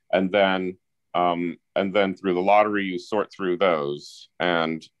 And then through the lottery, you sort through those,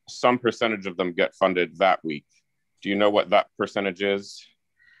 and some percentage of them get funded that week. Do you know what that percentage is?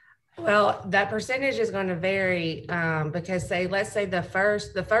 Well, that percentage is going to vary because let's say the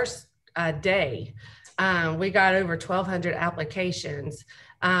first day, we got over 1,200 applications.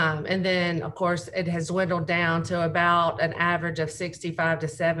 And then, of course, it has dwindled down to about an average of 65 to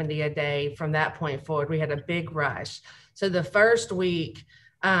 70 a day from that point forward. We had a big rush. So the first week,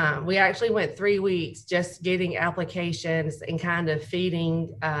 we actually went 3 weeks just getting applications and kind of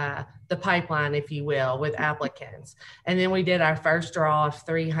feeding the pipeline, if you will, with applicants. And then we did our first draw of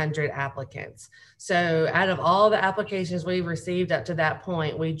 300 applicants. So out of all the applications we've received up to that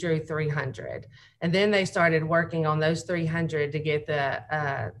point, we drew 300. And then they started working on those 300 to get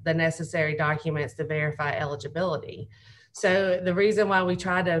the necessary documents to verify eligibility. So the reason why we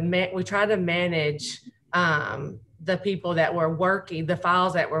try to manage the people that were working, the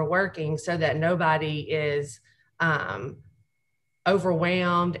files that were working, so that nobody is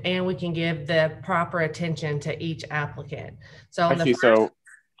overwhelmed, and we can give the proper attention to each applicant. So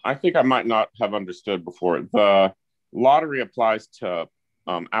I think I might not have understood before. The lottery applies to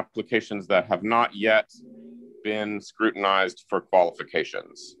applications that have not yet been scrutinized for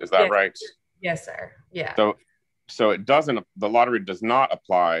qualifications. Is that right? Yes, sir. Yeah. So the lottery does not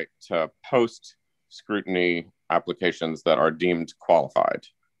apply to post scrutiny applications that are deemed qualified.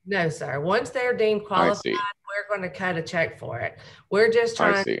 No, sir. Once they're deemed qualified, we're going to cut a check for it. We're just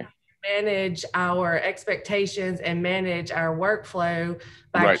trying to manage our expectations and manage our workflow.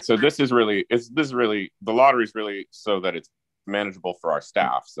 Right. So this is really the lottery is really so that it's manageable for our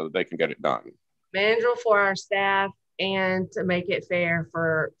staff, so that they can get it done. Manageable for our staff and to make it fair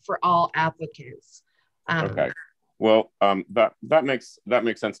for all applicants. Okay. Well, that makes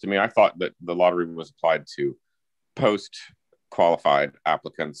sense to me. I thought that the lottery was applied to post qualified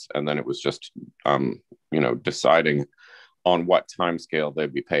applicants, and then it was just deciding on what time scale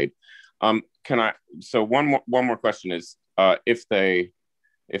they'd be paid. So one more question is, if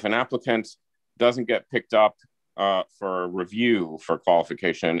an applicant doesn't get picked up for review for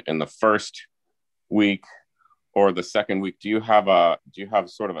qualification in the first week or the second week, do you have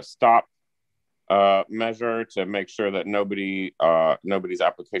sort of a stop measure to make sure that nobody's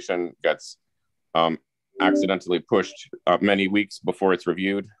application gets accidentally pushed many weeks before it's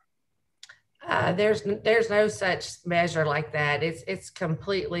reviewed? There's no such measure like that. It's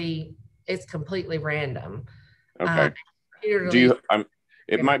completely random. Okay.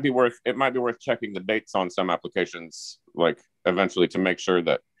 It might be worth checking the dates on some applications, like eventually, to make sure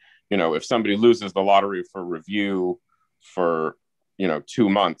that, if somebody loses the lottery for review for 2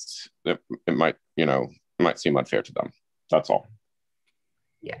 months, it might seem unfair to them. That's all.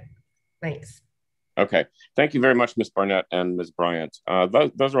 Yeah. Thanks. Okay. Thank you very much, Ms. Barnett and Ms. Bryant.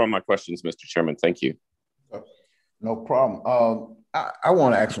 Those are all my questions, Mr. Chairman. Thank you. No problem. I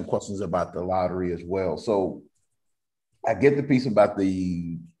want to ask some questions about the lottery as well. So I get the piece about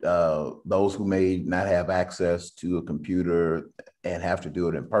those who may not have access to a computer and have to do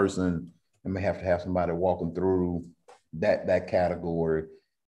it in person, and may have to have somebody walk them through that category.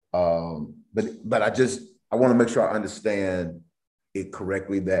 But I want to make sure I understand it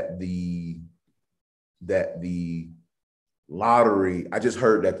correctly, that the lottery, I just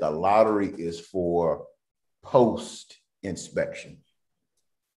heard that the lottery is for post inspection.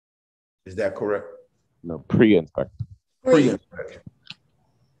 Is that correct? No, pre-inspection. Pre-inspection.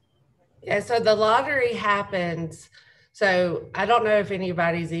 Yeah, so the lottery happens. So I don't know if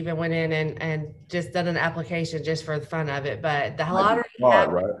anybody's even went in and just done an application just for the fun of it, but the lottery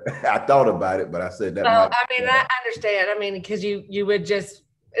hard, right? I thought about it, but I said that. Well, I understand. Because you would just,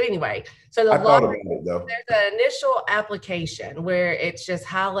 anyway. So the lottery, there's an initial application where it's just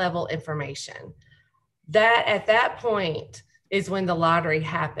high level information. That at that point is when the lottery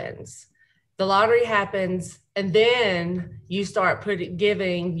happens. The lottery happens, and then you start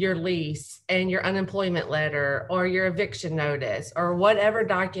giving your lease and your unemployment letter or your eviction notice or whatever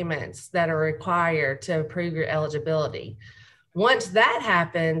documents that are required to prove your eligibility. Once that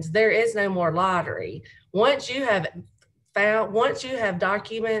happens, there is no more lottery. Once you have found, once you have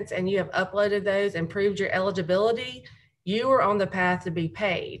documents and you have uploaded those and proved your eligibility, you are on the path to be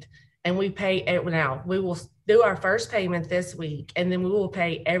paid. And we pay it now. We will do our first payment this week, and then we will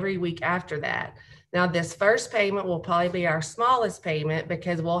pay every week after that. Now, this first payment will probably be our smallest payment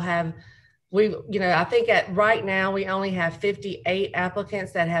because we'll have, I think right now we only have 58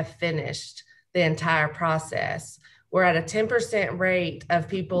 applicants that have finished the entire process. We're at a 10% rate of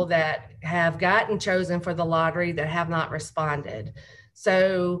people that have gotten chosen for the lottery that have not responded.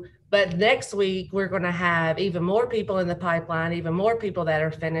 So, but next week we're going to have even more people in the pipeline, even more people that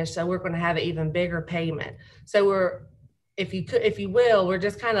are finished. So we're going to have an even bigger payment. So we're, if you will, we're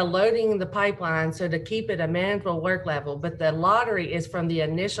just kind of loading the pipeline so to keep it a manageable work level. But the lottery is from the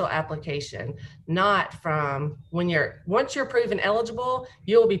initial application, not from once you're proven eligible,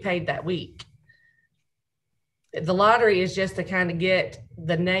 you'll be paid that week. The lottery is just to kind of get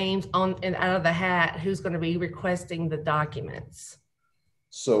the names on and out of the hat who's going to be requesting the documents.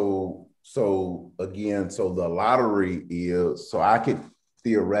 So again, so the lottery is, so I could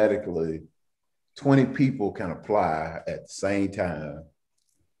theoretically, 20 people can apply at the same time.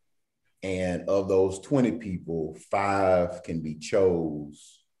 And of those 20 people, 5 can be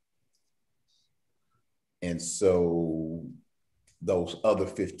chose. And so those other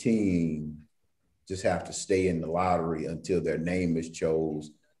 15 just have to stay in the lottery until their name is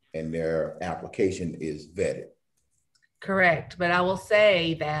chose and their application is vetted. Correct. But I will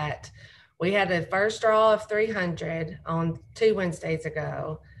say that we had a first draw of 300 on 2 Wednesdays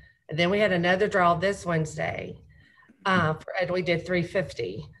ago. And then we had another draw this Wednesday, and we did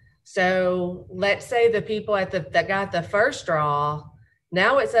 350. So let's say the people that got the first draw,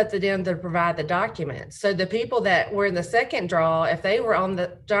 now it's up to them to provide the documents. So the people that were in the second draw, if they were on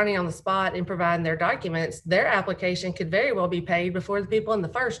the Johnny on the spot and providing their documents, their application could very well be paid before the people in the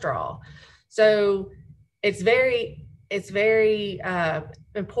first draw. So it's very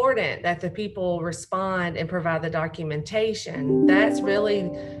important that the people respond and provide the documentation. That's really,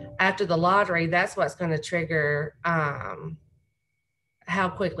 after the lottery, that's what's going to trigger how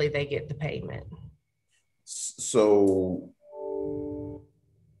quickly they get the payment. So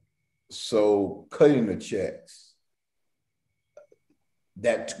cutting the checks,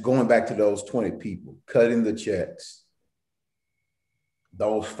 that going back to those 20 people, cutting the checks,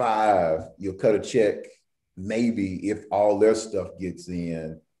 those 5, you'll cut a check. Maybe if all their stuff gets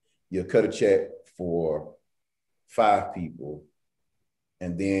in, you'll cut a check for 5 people.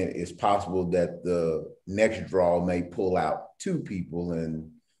 And then it's possible that the next draw may pull out 2 people.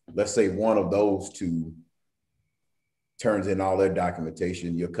 And let's say one of those 2 turns in all their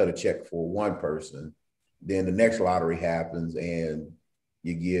documentation, you'll cut a check for 1 person. Then the next lottery happens and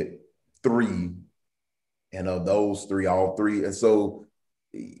you get 3. And of those 3, all 3. And so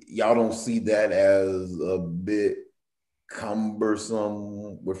y'all don't see that as a bit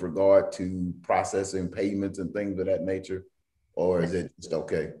cumbersome with regard to processing payments and things of that nature? Or is it just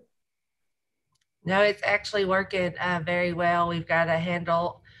okay? No, it's actually working very well. We've got a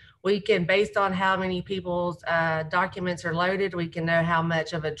handle. We can, based on how many people's documents are loaded, we can know how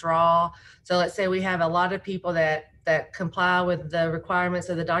much of a draw. So let's say we have a lot of people that comply with the requirements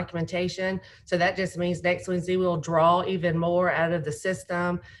of the documentation. So that just means next Wednesday we'll draw even more out of the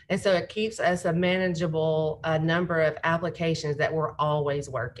system. And so it keeps us a manageable number of applications that we're always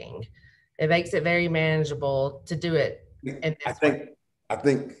working. It makes it very manageable to do it. I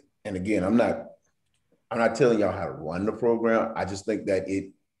think, and again, I'm not telling y'all how to run the program. I just think that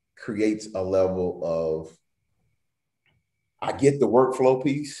it creates a level of, I get the workflow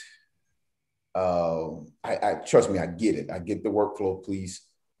piece. I trust me, I get it. I get the workflow piece,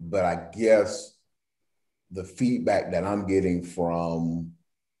 but I guess the feedback that I'm getting from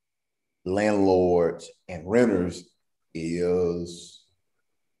landlords and renters is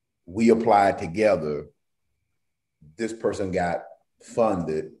we applied together. This person got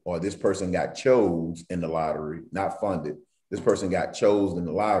funded, or this person got chose in the lottery, not funded. This person got chose in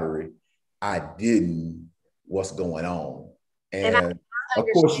the lottery. I didn't. What's going on? And of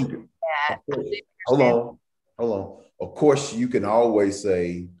course you can. Hold on. Of course you can always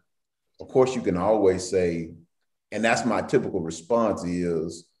say, and that's my typical response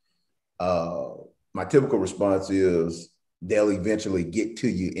is, they'll eventually get to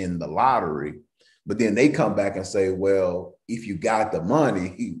you in the lottery. But then they come back and say, well, if you got the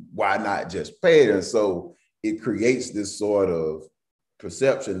money, why not just pay it? And so it creates this sort of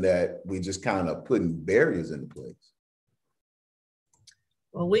perception that we just kind of putting barriers into place.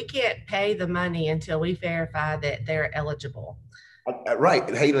 Well, we can't pay the money until we verify that they're eligible. Right.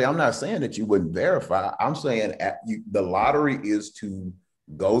 Haley, I'm not saying that you wouldn't verify. I'm saying the lottery is to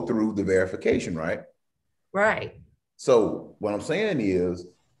go through the verification, right? Right. So what I'm saying is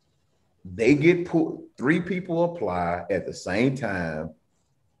they get pulled, 3 people apply at the same time,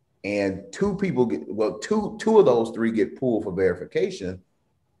 and 2 people get, well, two of those 3 get pulled for verification.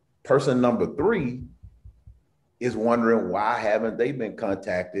 Person number 3 is wondering why haven't they been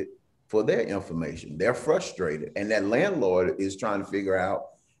contacted for their information. They're frustrated. And that landlord is trying to figure out,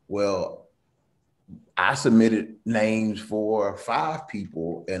 well, I submitted names for 5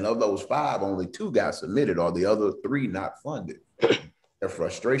 people, and of those 5, only 2 got submitted, or the other 3 not funded. Their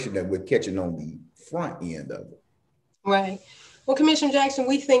frustration that we're catching on the front end of it. Right. Well, Commissioner Jackson,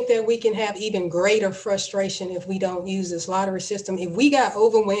 we think that we can have even greater frustration if we don't use this lottery system. If we got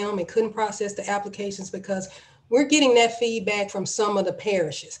overwhelmed and couldn't process the applications, because we're getting that feedback from some of the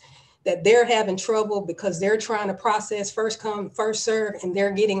parishes that they're having trouble because they're trying to process first come, first serve, and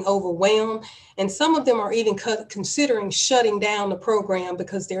they're getting overwhelmed. And some of them are even considering shutting down the program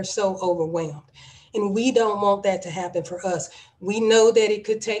because they're so overwhelmed. And we don't want that to happen for us. We know that it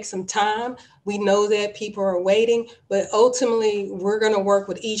could take some time. We know that people are waiting, but ultimately we're going to work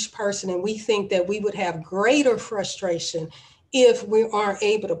with each person. And we think that we would have greater frustration if we aren't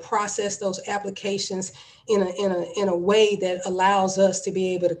able to process those applications in a way that allows us to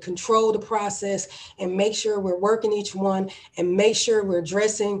be able to control the process and make sure we're working each one and make sure we're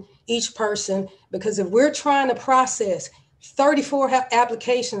addressing each person. Because if we're trying to process 34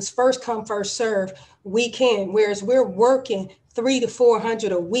 applications, first come, first serve, we can, whereas we're working 300 to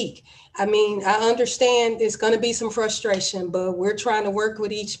 400 a week. I mean, I understand it's going to be some frustration, but we're trying to work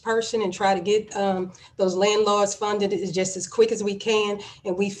with each person and try to get those landlords funded just as quick as we can.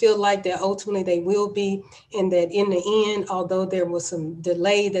 And we feel like that ultimately they will be, and that in the end, although there was some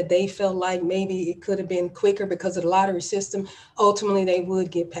delay that they felt like maybe it could have been quicker because of the lottery system, ultimately they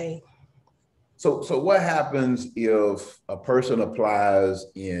would get paid. So what happens if a person applies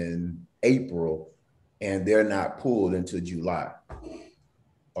in April and they're not pulled into July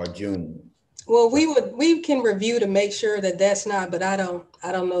or June? Well, we can review to make sure that that's not, but I don't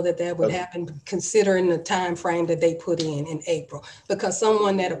know that would happen considering the time frame that they put in April, because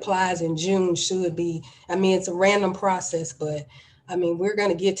someone that applies in June should be, I mean, it's a random process, but I mean, we're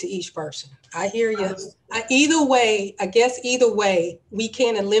going to get to each person. I hear you. Either way, we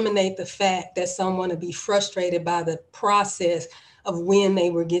can't eliminate the fact that someone will be frustrated by the process of when they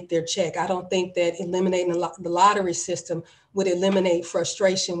will get their check. I don't think that eliminating the lottery system would eliminate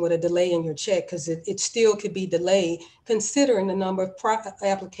frustration with a delay in your check, because it still could be delayed considering the number of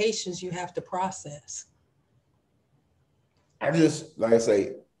applications you have to process. I just, like I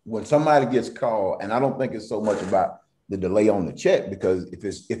say, when somebody gets called, and I don't think it's so much about the delay on the check, because if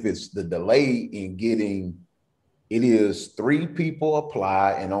it's the delay in getting, it is 3 people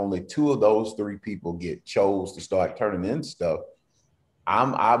apply and only 2 of those 3 people get chose to start turning in stuff.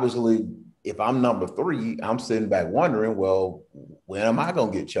 I'm obviously, if I'm number 3, I'm sitting back wondering, well, when am I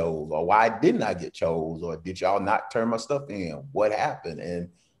going to get chose? Or why didn't I get chose? Or did y'all not turn my stuff in? What happened? And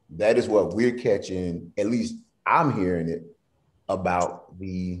that is what we're catching. At least I'm hearing it about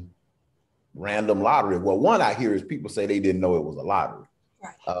the random lottery. Well, one I hear is people say they didn't know it was a lottery.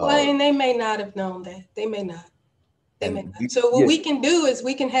 Right. Well, and they may not have known that. They may not. So what we can do is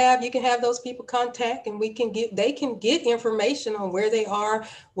you can have those people contact, and they can get information on where they are,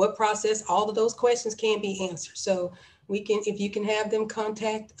 what process, all of those questions can be answered. So if you can have them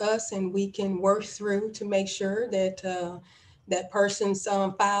contact us, and we can work through to make sure that that person's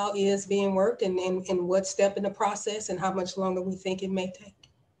file is being worked, and what step in the process and how much longer we think it may take.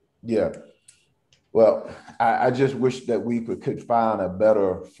 Yeah. Well, I just wish that we could find a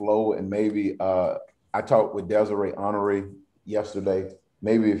better flow, and maybe I talked with Desiree Honoré yesterday.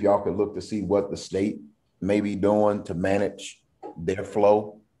 Maybe if y'all could look to see what the state may be doing to manage their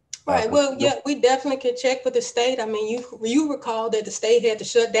flow. Right. Well, yeah, we definitely could check with the state. I mean, you recall that the state had to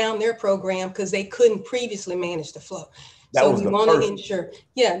shut down their program because they couldn't previously manage the flow. So we want to ensure.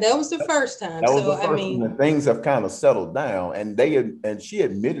 Yeah, that was the first time. That was the first time, and things have kind of settled down. And she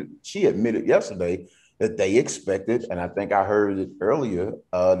admitted yesterday that they expected, and I think I heard it earlier,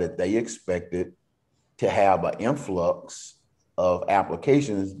 that they expected to have an influx of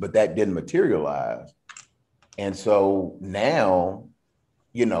applications, but that didn't materialize. And so now,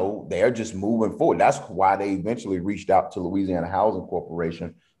 they're just moving forward. That's why they eventually reached out to Louisiana Housing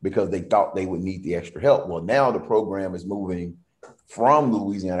Corporation, because they thought they would need the extra help. Well, now the program is moving from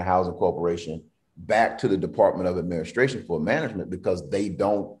Louisiana Housing Corporation back to the Department of Administration for Management, because they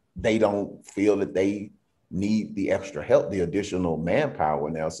don't feel that they need the extra help, the additional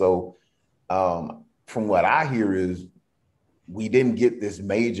manpower now. So from what I hear is we didn't get this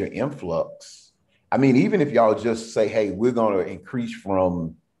major influx. I mean, even if y'all just say, hey, we're going to increase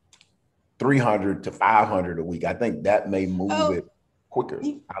from 300 to 500 a week. I think that may move it quicker.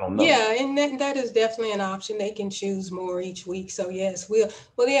 I don't know. Yeah, and that is definitely an option. They can choose more each week. So yes,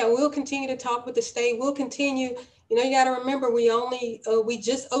 we'll continue to talk with the state. We'll continue. You know, you got to remember, we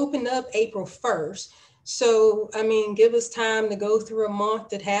just opened up April 1st. So, I mean, give us time to go through a month,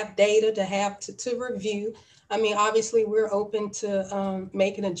 to have data, to review. I mean, obviously we're open to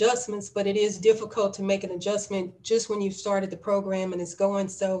making adjustments, but it is difficult to make an adjustment just when you started the program and it's going.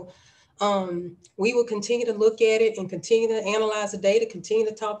 So we will continue to look at it and continue to analyze the data, continue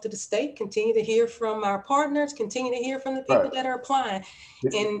to talk to the state, continue to hear from our partners, continue to hear from the people that are applying.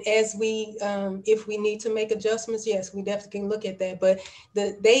 And as if we need to make adjustments, yes, we definitely can look at that. But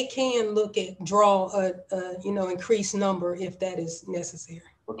they can draw a increased number if that is necessary.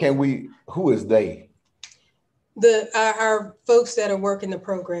 Who is they? Our folks that are working the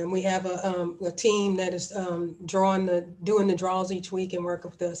program. We have a team that is doing the draws each week and work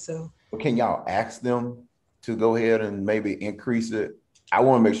with us. So can y'all ask them to go ahead and maybe increase it? I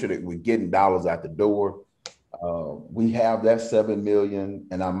want to make sure that we're getting dollars out the door. We have that 7 million,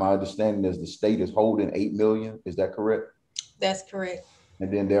 and my understanding is the state is holding 8 million. Is that correct? That's correct.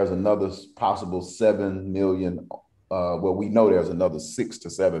 And then there's another possible 7 million. Well, we know there's another 6 to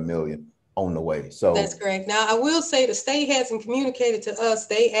 7 million on the way. So that's correct. Now, I will say the state hasn't communicated to us.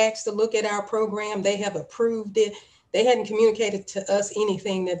 They asked to look at our program. They have approved it. They hadn't communicated to us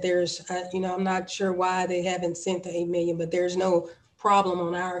anything that there's, I'm not sure why they haven't sent the 8 million, but there's no problem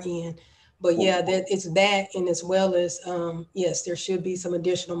on our end. But yeah, that it's that, and as well as, yes, there should be some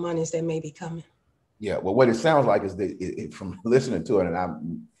additional monies that may be coming. Yeah, well, what it sounds like is that from listening to it,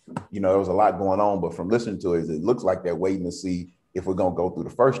 and there was a lot going on, but from listening to it, it looks like they're waiting to see if we're going to go through the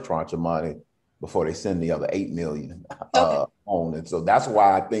first tranche of money before they send the other 8 million on it. So that's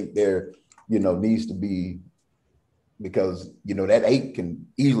why I think there, needs to be, because, that 8 can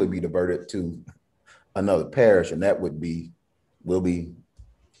easily be diverted to another parish. And that will be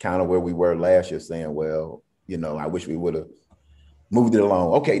kind of where we were last year, saying, well, I wish we would have moved it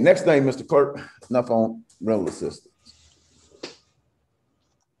along. Okay, next thing, Mr. Clerk, enough on rental assistance.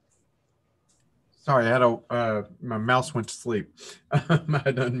 Sorry, I had my mouse went to sleep. I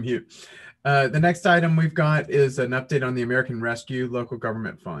had to unmute. The next item we've got is an update on the American Rescue local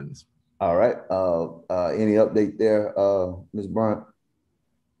government funds. All right. Any update there, Ms. Bryant?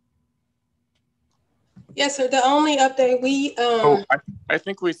 Yes, sir. The only update I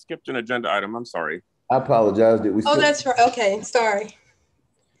think we skipped an agenda item. I'm sorry. I apologize. Did we? That's right. Okay, sorry.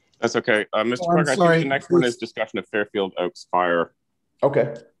 That's okay. Mr. Clerk, I think the next one is discussion of Fairfield Oaks fire.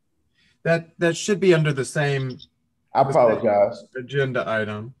 Okay. That should be under the same. I apologize. Agenda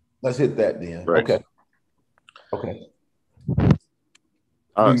item. Let's hit that then. Right. Okay.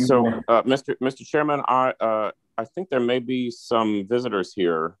 Mr. Chairman, I think there may be some visitors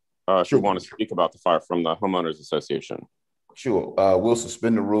here who want to speak about the fire from the Homeowners Association. Sure. We'll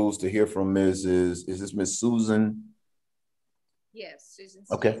suspend the rules to hear from is this Miss Susan? Yes, Susan.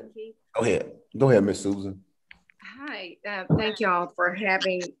 Okay. Go ahead, Miss Susan. Hi. Thank you all for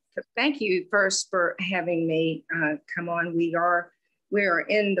thank you first for having me come on. We are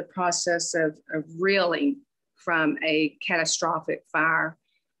in the process of reeling from a catastrophic fire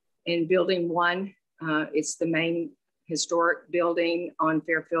in Building 1. It's the main historic building on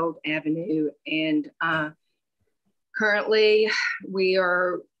Fairfield Avenue. And currently we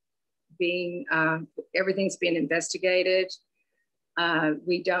are everything's being investigated.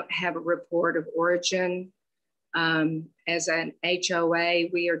 We don't have a report of origin. As an HOA,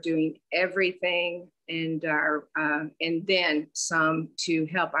 we are doing everything and then some to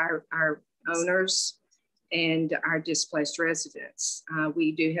help our owners and our displaced residents.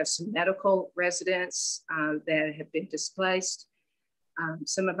 We do have some medical residents that have been displaced.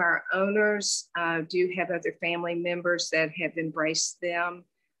 Some of our owners do have other family members that have embraced them.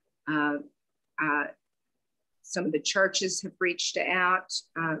 Some of the churches have reached out.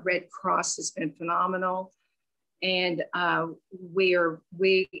 Red Cross has been phenomenal. And we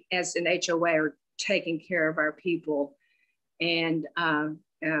as an HOA are taking care of our people. And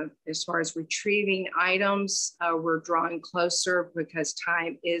as far as retrieving items, we're drawing closer because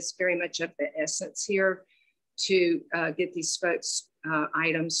time is very much of the essence here to get these folks'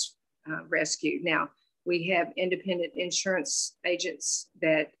 items rescued. Now, we have independent insurance agents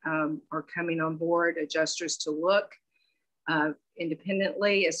that are coming on board, adjusters to look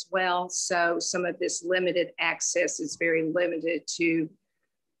independently as well. So some of this limited access is very limited to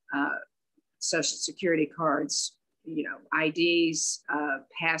Social Security cards, IDs,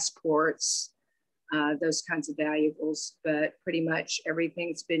 passports, those kinds of valuables, but pretty much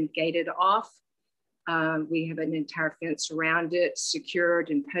everything's been gated off. We have an entire fence around it, secured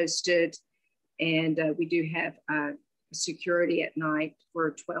and posted. And we do have security at night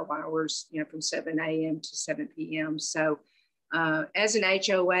for 12 hours, from 7 a.m. to 7 p.m. So as an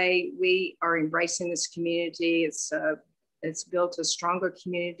HOA, we are embracing this community. It's built a stronger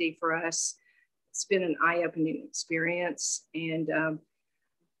community for us. It's been an eye-opening experience. And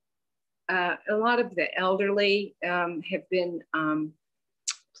a lot of the elderly have been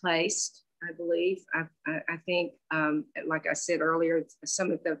placed, I believe. I think, like I said earlier, some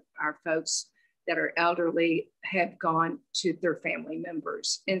of our folks that are elderly have gone to their family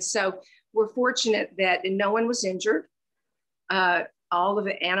members. And so we're fortunate that no one was injured. All of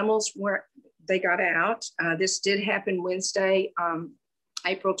the animals they got out. This did happen Wednesday,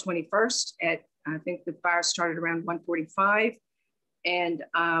 April 21st I think the fire started around 1:45. And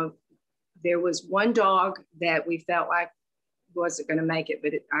there was one dog that we felt like wasn't going to make it,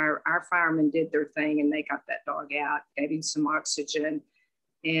 but our firemen did their thing and they got that dog out, gave him some oxygen,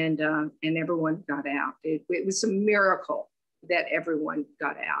 and everyone got out. It was a miracle that everyone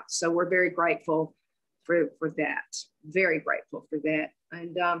got out. So we're very grateful for that. Very grateful for that.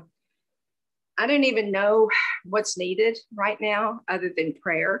 And I don't even know what's needed right now other than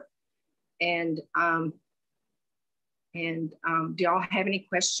prayer. And do y'all have any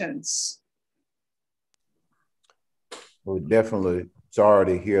questions? We're definitely sorry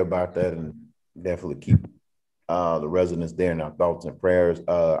to hear about that, and definitely keep the residents there in our thoughts and prayers.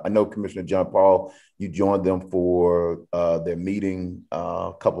 I know Commissioner John Paul, you joined them for their meeting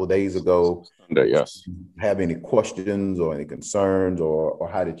a couple of days ago. Sunday, yes. Have any questions or any concerns, or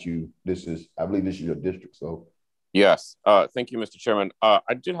how did you? I believe this is your district, so. Yes. Thank you, Mr. Chairman.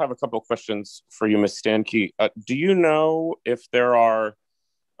 I did have a couple of questions for you, Ms. Stankey. Do you know if there are?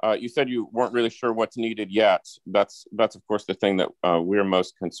 You said you weren't really sure what's needed yet. That's of course the thing that we're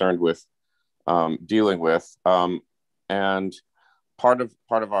most concerned with dealing with. And part of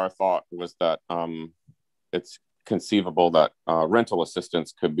our thought was that it's conceivable that rental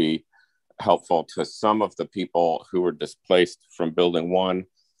assistance could be helpful to some of the people who were displaced from Building 1.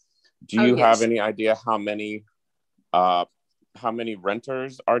 Do you have any idea how many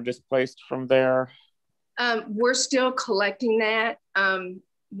renters are displaced from there? We're still collecting that.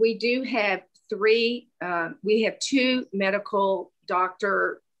 We do have we have 2 medical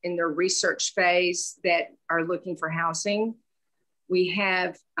doctor in their research phase that are looking for housing. We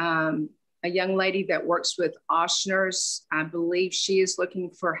have a young lady that works with Ochsner's. I believe she is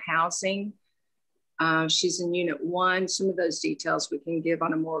looking for housing. She's in Unit 1. Some of those details we can give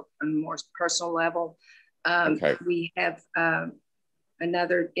on a more personal level. Okay. We have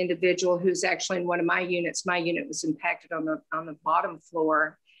another individual who's actually in one of my units. My unit was impacted on the bottom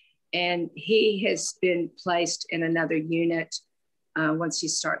floor, and he has been placed in another unit once he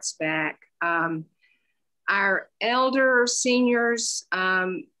starts back. Our elder seniors,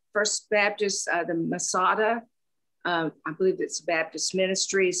 First Baptist, the Masada, I believe it's Baptist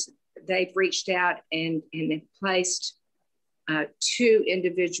Ministries, they've reached out and have placed 2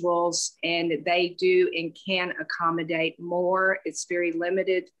 individuals, and they do and can accommodate more. It's very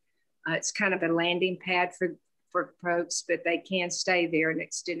limited. It's kind of a landing pad for folks, but they can stay there an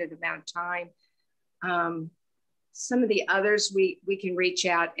extended amount of time. Some of the others we can reach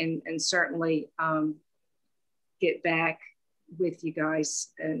out and certainly get back with you guys,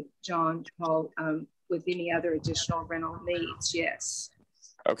 and John, Paul, with any other additional rental needs. Yes.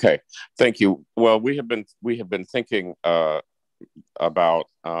 Okay, thank you. Well, we have been thinking about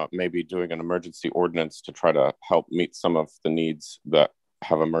maybe doing an emergency ordinance to try to help meet some of the needs that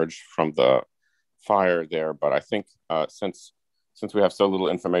have emerged from the fire there. But I think since we have so little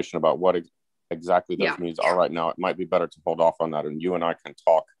information about what exactly those needs are right now, it might be better to hold off on that, and you and I can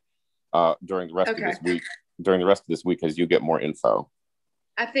talk during the rest of this week. During the rest of this week, as you get more info.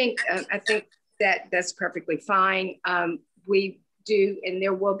 I think that's perfectly fine. We do, and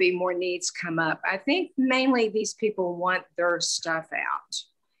there will be more needs come up. I think mainly these people want their stuff out,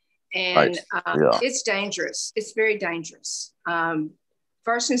 and it's dangerous. It's very dangerous.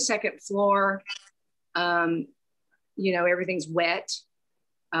 First and second floor, everything's wet.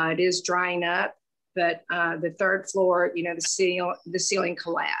 It is drying up, but the third floor, the ceiling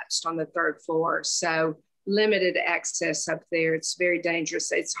collapsed on the third floor, so limited access up there. It's very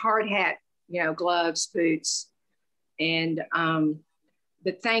dangerous. It's hard hat, gloves, boots, and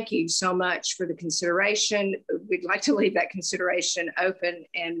but thank you so much for the consideration. We'd like to leave that consideration open,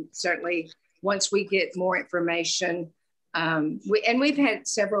 and certainly once we get more information, we've had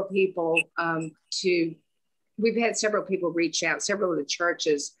several people reach out, several of the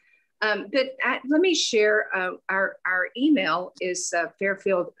churches. But let me share our email is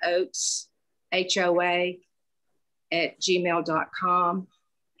Fairfield Oaks HOA@gmail.com.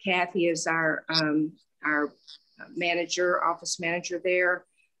 Kathy is our manager, office manager there.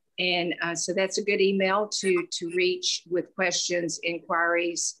 And so that's a good email to reach with questions,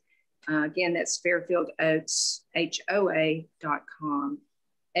 inquiries. Again, that's Fairfield-Oates, HOA.com.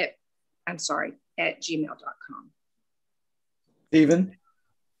 at gmail.com. Stephen?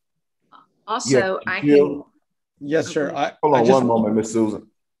 Also, Yeah, I can. Yes, sir. Hold on one moment, Miss Susan.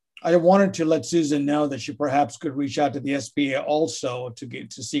 I wanted to let Susan know that she perhaps could reach out to the SBA also to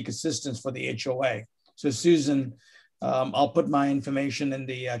seek assistance for the HOA. So Susan, I'll put my information in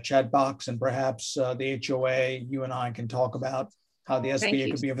the chat box, and perhaps the HOA, you and I can talk about how the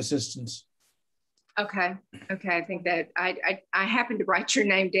SBA could be of assistance. Okay. I think that I happened to write your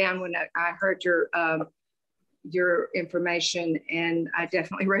name down when I heard your information, and I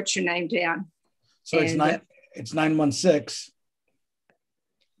definitely wrote your name down. So it's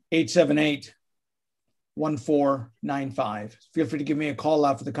 916-878-1495. Feel free to give me a call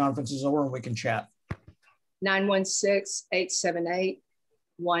after the conference is over and we can chat. 916-878-1495.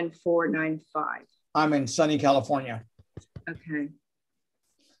 I'm in sunny California. Okay.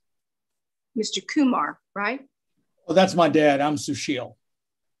 Mr. Kumar, right? Well, that's my dad. I'm Sushil.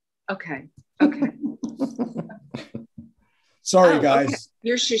 Okay. Sorry, guys. Okay.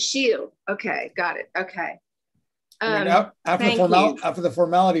 You're Sushil. Okay, got it. Okay. After the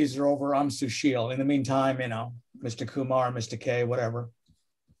formalities are over, I'm Sushil. In the meantime, Mr. Kumar, Mr. K, whatever.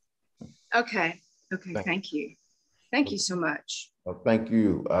 Okay. Thank you. Thank you so much. Well, thank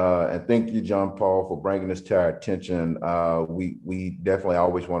you. And thank you, John Paul, for bringing this to our attention. We definitely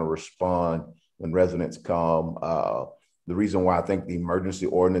always want to respond when residents come. The reason why I think the emergency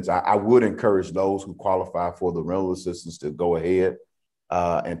ordinance, I would encourage those who qualify for the rental assistance to go ahead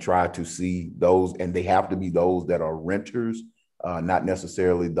and try to see those, and they have to be those that are renters, not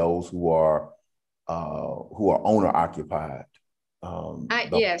necessarily those who are owner occupied.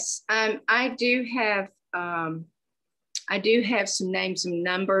 Yes, I do have some names and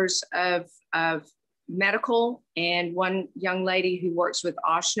numbers of medical, and one young lady who works with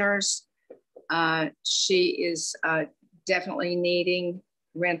Ochsner's. She is definitely needing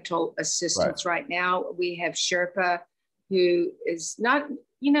rental assistance right now. We have Sherpa, who is not,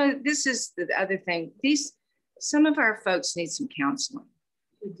 this is the other thing. Some of our folks need some counseling.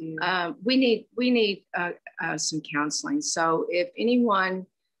 We do. We need some counseling. So if anyone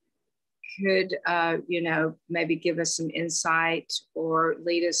could, maybe give us some insight or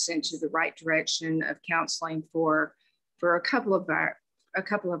lead us into the right direction of counseling for a couple of our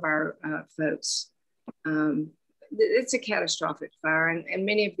folks. It's a catastrophic fire, and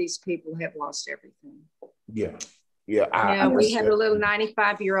many of these people have lost everything. Yeah. We had a little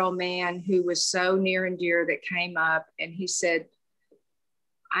 95-year-old man who was so near and dear that came up, and he said,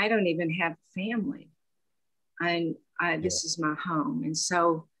 I don't even have family, and this is my home. And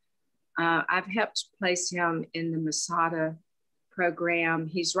so I've helped place him in the Masada program.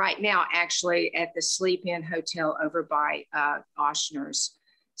 He's right now actually at the Sleep Inn Hotel over by Ochsner's.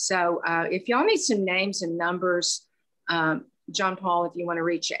 So if y'all need some names and numbers, John Paul, if you want to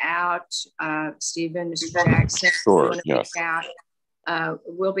reach out, Stephen, Mr. Jackson, sure, yes.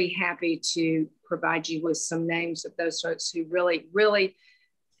 We'll be happy to provide you with some names of those folks who really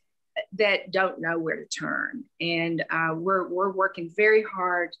that don't know where to turn. And we're working very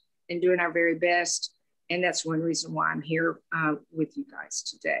hard and doing our very best. And that's one reason why I'm here with you guys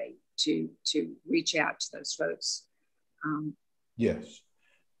today, to reach out to those folks. Yes.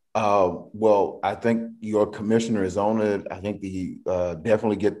 Well, I think your commissioner is on it. I think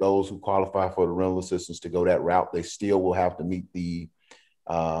definitely get those who qualify for the rental assistance to go that route. They still will have to meet the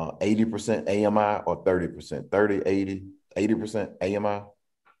 80% AMI or 30%, 30, 80, 80% AMI.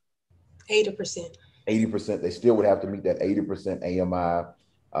 80%. 80%. They still would have to meet that 80% AMI.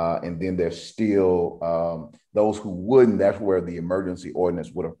 And then there's still those who wouldn't. That's where the emergency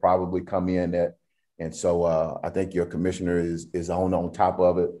ordinance would have probably come in at. And so I think your commissioner is on top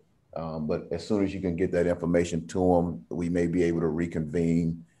of it. But as soon as you can get that information to them, we may be able to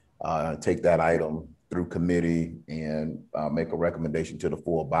reconvene, take that item through committee and make a recommendation to the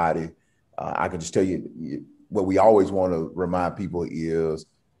full body. I can just tell you what we always want to remind people is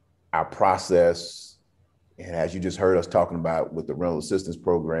our process. And as you just heard us talking about with the rental assistance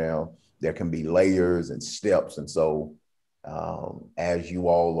program, there can be layers and steps. And so as you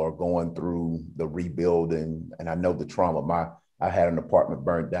all are going through the rebuilding, and I know the trauma, I had an apartment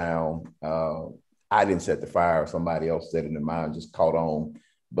burnt down. I didn't set the fire, somebody else set it in mine, just caught on.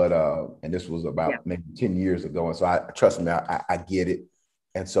 But, and this was about maybe 10 years ago. And so trust me, I get it.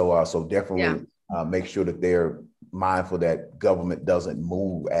 And so, definitely make sure that they're mindful that government doesn't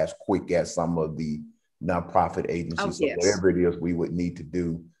move as quick as some of the nonprofit agencies. So whatever it is we would need to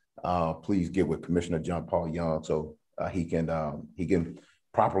do please get with Commissioner John Paul Young so he can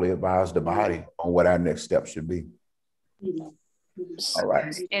properly advise the body on what our next step should be. All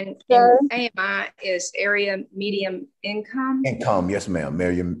right. And AMI is area medium income? Income, yes, ma'am.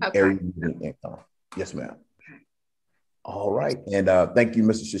 Area medium income. Yes, ma'am. All right. And thank you,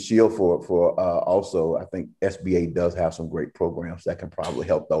 Mr. Shashiel, for also, I think SBA does have some great programs that can probably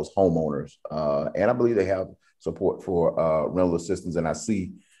help those homeowners. And I believe they have support for rental assistance. And I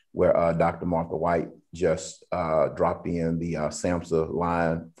see where Dr. Martha White just dropped in the SAMHSA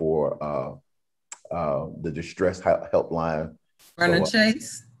line for the distress helpline. Myrna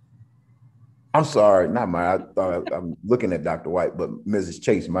Chase. I'm sorry, not Myrna. I'm looking at Dr. White, but Mrs.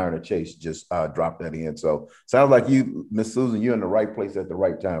 Chase, Myrna Chase, just dropped that in. So sounds like you, Miss Susan, you're in the right place at the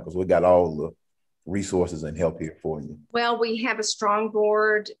right time because we got all the resources and help here for you. Well, we have a strong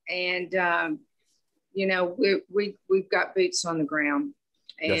board, and you know, we've got boots on the ground,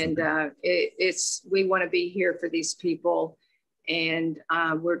 and we want to be here for these people. And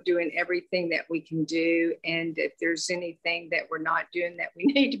we're doing everything that we can do. And if there's anything that we're not doing that we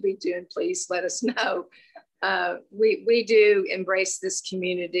need to be doing, please let us know. We do embrace this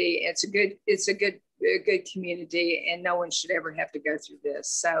community. It's a good community, and no one should ever have to go through this.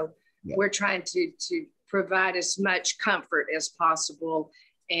 So we're trying to provide as much comfort as possible,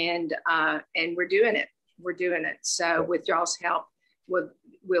 and we're doing it. We're doing it. So with y'all's help,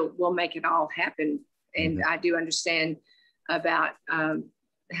 we'll make it all happen. And I do understand about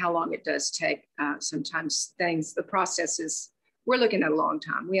how long it does take. Sometimes the processes, we're looking at a long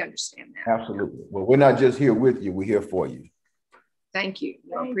time. We understand that. Absolutely. Well, we're not just here with you, we're here for you. Thank you.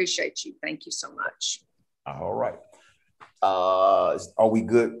 I appreciate you. Thank you so much. All right. Are we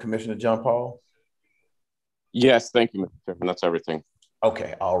good, Commissioner John Paul? Yes, thank you, Mr. Chairman. That's everything.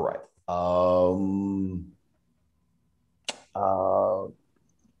 Okay, all right.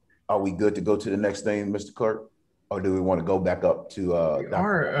 Are we good to go to the next thing, Mr. Clerk? Or do we want to go back up to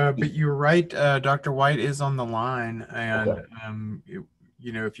but you're right, Dr. White is on the line, and you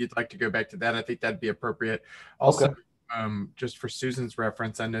know, if you'd like to go back to that, I think that'd be appropriate. Also, just for Susan's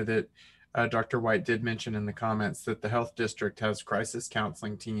reference, I know that Dr. White did mention in the comments that the health district has crisis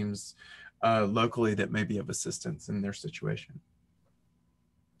counseling teams locally that may be of assistance in their situation.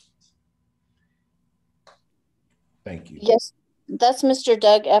 Thank you. Yes, that's Mr.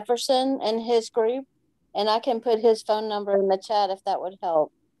 Doug Efferson and his group. And I can put his phone number in the chat if that would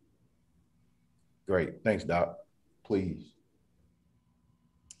help. Great. Thanks, Doc. Please.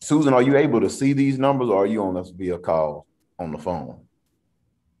 Susan, are you able to see these numbers, or are you on us via call on the phone?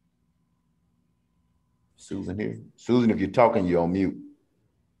 Susan here. Susan, if you're talking, you're on mute.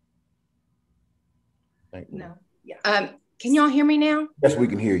 Thank you. No. Yeah. Can y'all hear me now? Yes, we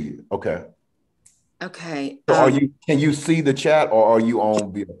can hear you. Okay. Okay. So can you see the chat, or are you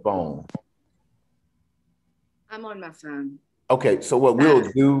on via phone? I'm on my phone. Okay, so what we'll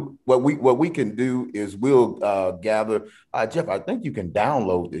do, what we can do is we'll gather. Jeff, I think you can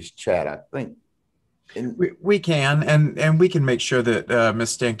download this chat. I think we can, and we can make sure that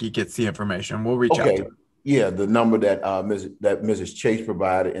Ms. Stanky gets the information. We'll reach out to her. Yeah, the number that Mrs. Chase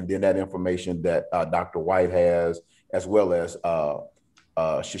provided, and then that information that Dr. White has, as well as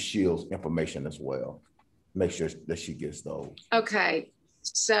Shashiel's information as well. Make sure that she gets those. Okay,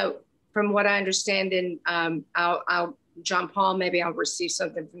 so from what I understand, and I'll John Paul, maybe I'll receive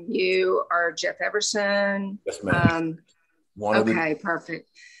something from you or Jeff Everson. Yes, ma'am. Okay, perfect.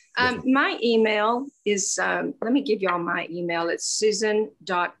 My email is, let me give y'all my email. It's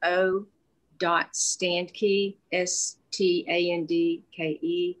susan.o.standke,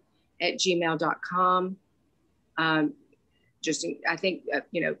 STANDKE @gmail.com. Just, I think,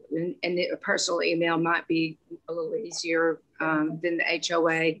 you know, and a personal email might be a little easier than the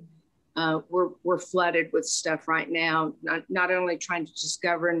HOA. We're flooded with stuff right now, not only trying to just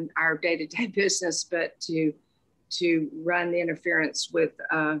govern our day-to-day business, but to run the interference with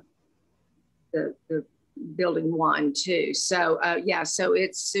the building one too. So yeah, so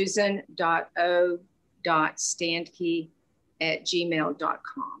it's susan.o.standke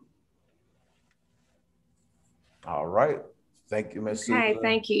 @gmail.com. All right. Thank you, Ms. Okay, Susan.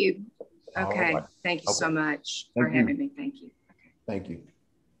 thank you. Okay, Right. thank you so much for having me. Thank you. Okay. Thank you.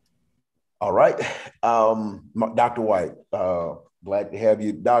 All right. Dr. White, glad to have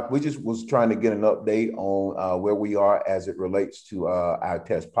you. Doc, we just was trying to get an update on where we are as it relates to our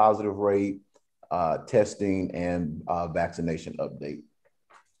test positive rate, testing, and vaccination update.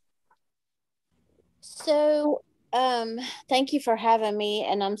 So thank you for having me,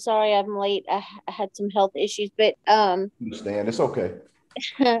 and I'm sorry I'm late. I had some health issues, but Understand, it's okay.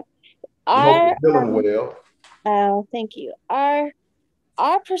 Our hope you're feeling well. Oh, thank you. Our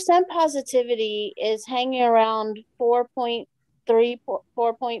Our percent positivity is hanging around 4.3,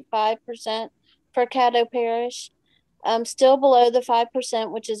 4.5% for Caddo Parish. Still below the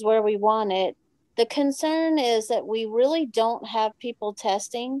 5%, which is where we want it. The concern is that we really don't have people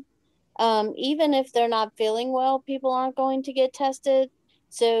testing. Even if they're not feeling well, people aren't going to get tested.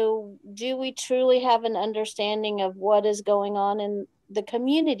 So do we truly have an understanding of what is going on in the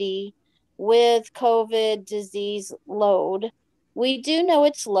community with COVID disease load? We do know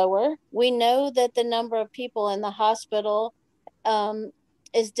it's lower. We know that the number of people in the hospital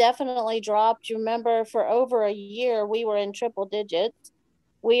is definitely dropped. You remember, for over a year, we were in triple digits.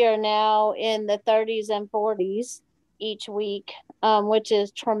 We are now in the 30s and 40s each week, which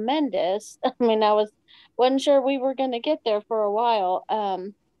is tremendous. I mean, wasn't sure we were going to get there for a while.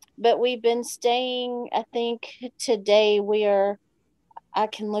 But we've been staying, I think today I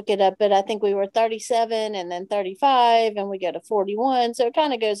can look it up, but I think we were 37 and then 35 and we go to 41. So it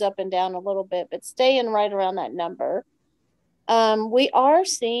kind of goes up and down a little bit, but staying right around that number. We are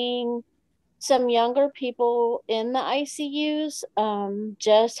seeing some younger people in the ICUs.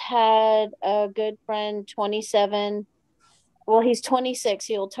 Just had a good friend, 27. Well, he's 26.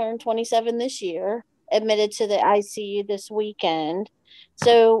 He'll turn 27 this year, admitted to the ICU this weekend.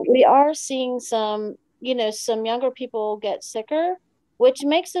 So we are seeing some younger people get sicker, which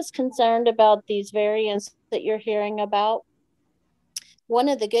makes us concerned about these variants that you're hearing about. One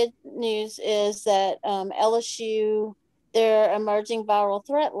of the good news is that LSU, their emerging viral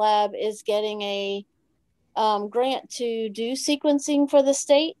threat lab, is getting a grant to do sequencing for the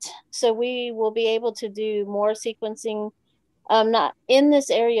state. So we will be able to do more sequencing, not in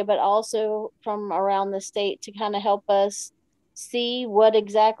this area, but also from around the state, to kind of help us see what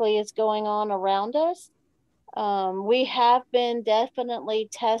exactly is going on around us. We have been definitely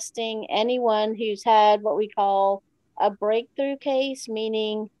testing anyone who's had what we call a breakthrough case,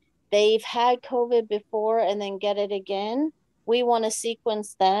 meaning they've had COVID before and then get it again. We want to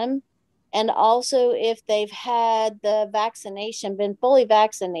sequence them. And also, if they've had the vaccination, been fully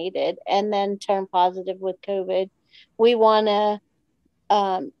vaccinated, and then turn positive with COVID, we want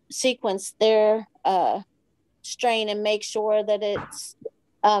to sequence their strain and make sure that it's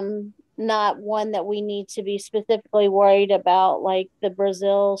not one that we need to be specifically worried about, like the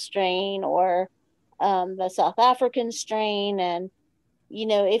Brazil strain or the South African strain. And,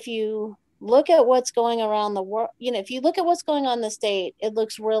 if you look at what's going around the world, if you look at what's going on in the state, it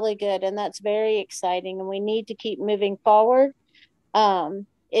looks really good. And that's very exciting. And we need to keep moving forward.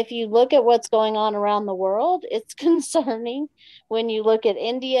 If you look at what's going on around the world, it's concerning. When you look at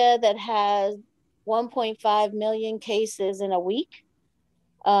India, that has 1.5 million cases in a week,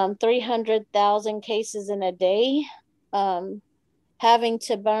 300,000 cases in a day, having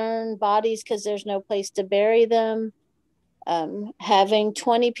to burn bodies because there's no place to bury them, having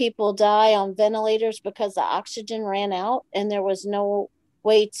 20 people die on ventilators because the oxygen ran out and there was no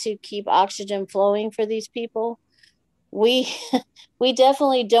way to keep oxygen flowing for these people. We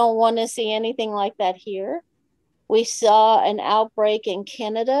definitely don't want to see anything like that here. We saw an outbreak in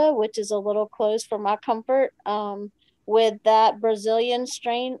Canada, which is a little close for my comfort, with that Brazilian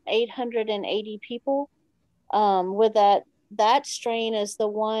strain, 880 people. With that strain is the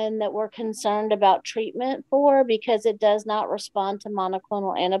one that we're concerned about treatment for, because it does not respond to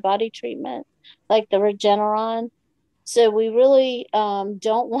monoclonal antibody treatment like the Regeneron. So we really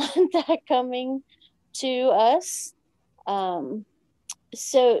don't want that coming to us.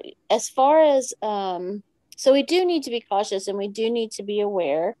 So as far as, so we do need to be cautious and we do need to be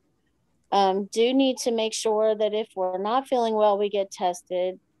aware. Do need to make sure that if we're not feeling well, we get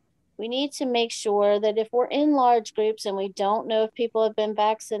tested. We need to make sure that if we're in large groups and we don't know if people have been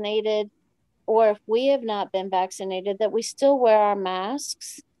vaccinated or if we have not been vaccinated, that we still wear our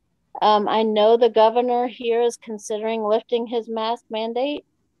masks. I know the governor here is considering lifting his mask mandate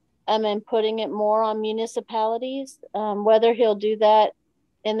and putting it more on municipalities. Whether he'll do that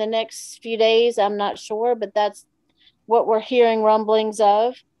in the next few days, I'm not sure, but that's what we're hearing rumblings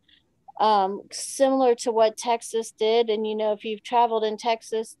of. Similar to what Texas did. And, if you've traveled in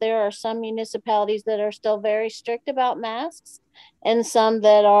Texas, there are some municipalities that are still very strict about masks and some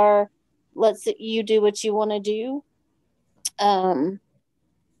that are, let's say, you do what you want to do.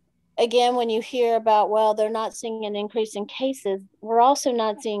 Again, when you hear about, well, they're not seeing an increase in cases, we're also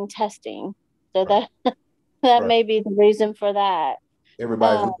not seeing testing. So that Right. may be the reason for that.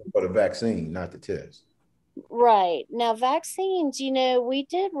 Everybody's looking for the vaccine, not the test. Right. Now, vaccines, we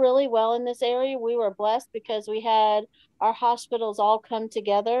did really well in this area. We were blessed because we had our hospitals all come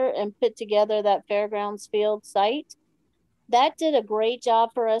together and put together that Fairgrounds Field site. That did a great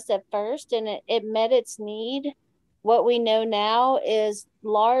job for us at first, and it met its need. What we know now is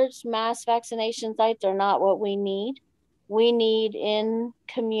large mass vaccination sites are not what we need. We need in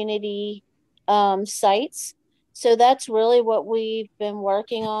community sites. So that's really what we've been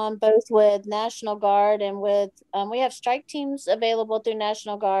working on, both with National Guard and with, we have strike teams available through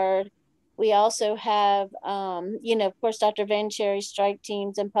National Guard. We also have, of course, Dr. Vancherry's strike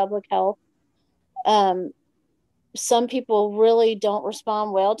teams and public health. Some people really don't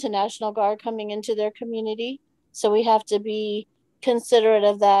respond well to National Guard coming into their community. So we have to be considerate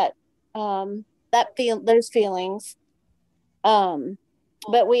of that, those feelings.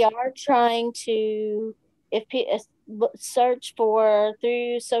 But we are trying to, search for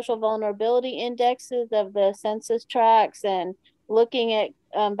through social vulnerability indexes of the census tracts and looking at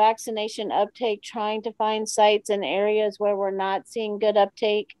vaccination uptake, trying to find sites in areas where we're not seeing good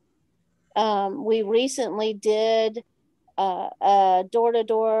uptake. We recently did a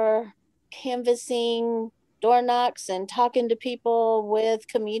door-to-door canvassing, door knocks, and talking to people with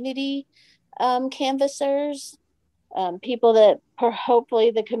community canvassers, people that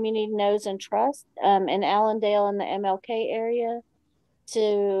hopefully the community knows and trusts in Allendale and the MLK area,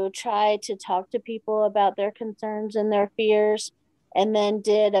 to try to talk to people about their concerns and their fears, and then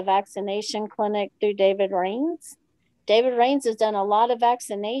did a vaccination clinic through David Raines. David Raines has done a lot of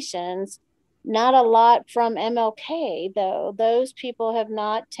vaccinations, not a lot from MLK, though. Those people have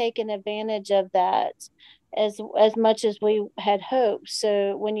not taken advantage of that as much as we had hoped.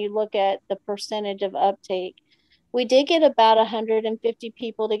 So when you look at the percentage of uptake, we did get about 150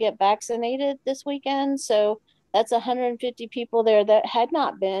 people to get vaccinated this weekend. So that's 150 people there that had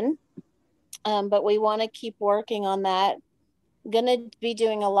not been. But we want to keep working on that. Going to be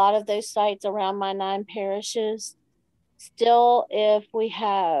doing a lot of those sites around my 9 parishes. Still, if we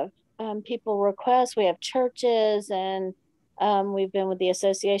have people request, we have churches, and we've been with the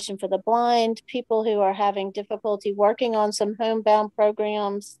Association for the Blind, people who are having difficulty working on some homebound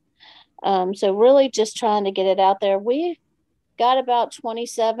programs. So really just trying to get it out there. We've got about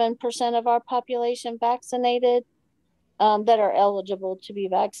 27% of our population vaccinated that are eligible to be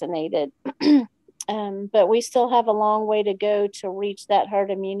vaccinated. But we still have a long way to go to reach that herd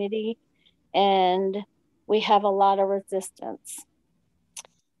immunity, and we have a lot of resistance.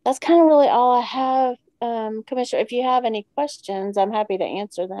 That's kind of really all I have, Commissioner. If you have any questions, I'm happy to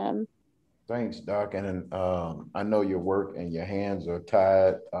answer them. Thanks, Doc. And I know your work and your hands are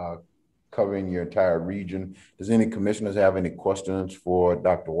tied, covering your entire region. Does any commissioners have any questions for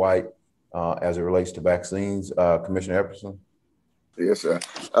Dr. White as it relates to vaccines? Commissioner Epperson? Yes, sir.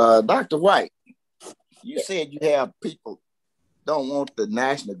 Dr. White, you said you have people don't want the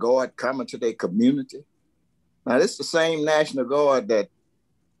National Guard coming to their community. Now, this is the same National Guard that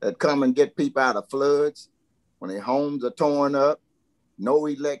come and get people out of floods when their homes are torn up, no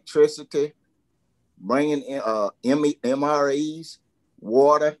electricity, bringing in MREs,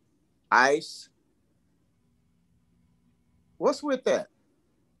 water, ice. What's with that?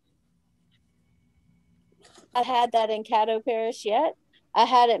 I had that in Caddo Parish yet. I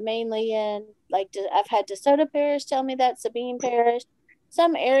had it mainly in, I've had DeSoto Parish tell me that, Sabine Parish,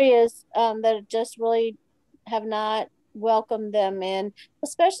 some areas that just really have not welcomed them in,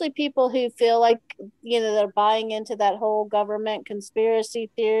 especially people who feel like, they're buying into that whole government conspiracy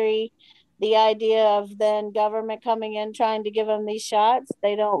theory, the idea of then government coming in trying to give them these shots.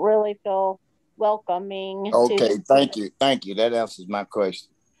 They don't really feel welcoming. Okay, thank you. That answers my question.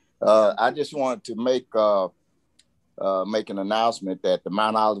 I just wanted to make an announcement that the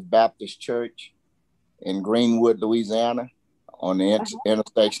Mount Olive Baptist Church in Greenwood, Louisiana, on the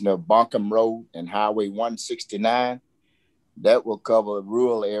intersection of Buncombe Road and Highway 169, that will cover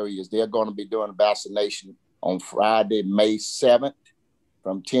rural areas. They're going to be doing a vaccination on Friday, May 7th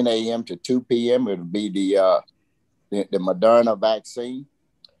from 10 a.m. to 2 p.m. It'll be the Moderna vaccine.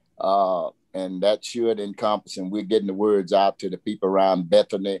 And that should encompass, and we're getting the words out to the people around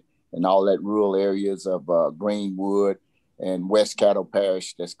Bethany and all that rural areas of Greenwood and West Caddo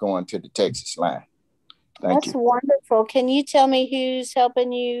Parish that's going to the Texas line. Thank you. That's wonderful. Can you tell me who's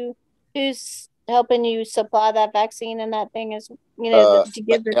helping you supply that vaccine and that thing is, to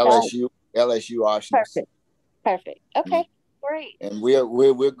give the LSU Oceans. Perfect. Okay, great. And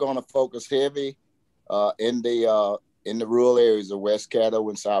we're going to focus heavy in the rural areas of West Caddo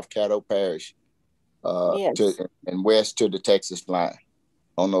and South Caddo Parish, and west to the Texas line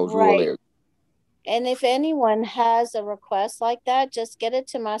on those rural areas. And if anyone has a request like that, just get it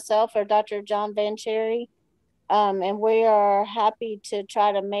to myself or Dr. John Vancherry, and we are happy to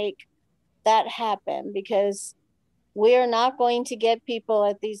try to make that happen, because we are not going to get people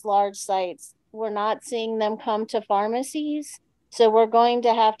at these large sites. We're not seeing them come to pharmacies, so we're going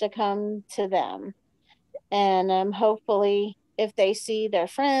to have to come to them. And hopefully, if they see their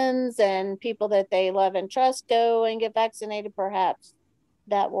friends and people that they love and trust go and get vaccinated, perhaps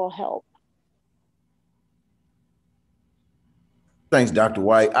that will help. Thanks, Dr.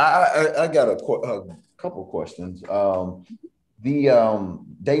 White. I got a couple questions. The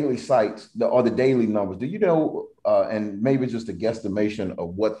daily sites or the daily numbers, do you know, and maybe just a guesstimation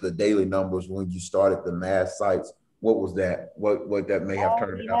of what the daily numbers when you started the mass sites, what was that? What that may have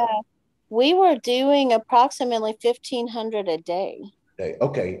turned out? We were doing approximately 1,500 a day.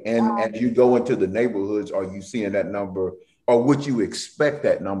 Okay. And as you go into the neighborhoods, are you seeing that number, or would you expect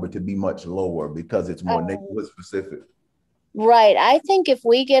that number to be much lower because it's more neighborhood specific? Right. I think if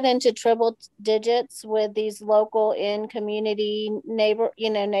we get into triple digits with these local in community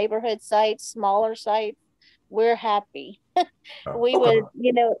neighborhood sites, smaller sites, we're happy. We would,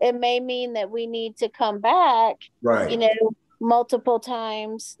 it may mean that we need to come back, right, multiple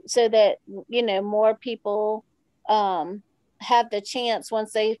times so that, more people have the chance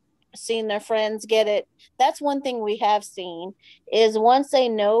once they've seen their friends get it. That's one thing we have seen is once they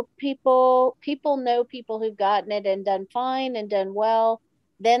know people know people who've gotten it and done fine and done well,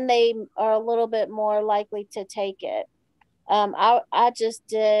 then they are a little bit more likely to take it. I just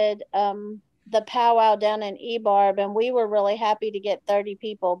did the powwow down in Ebarb, and we were really happy to get 30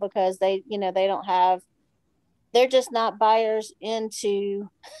 people because they they're just not buyers into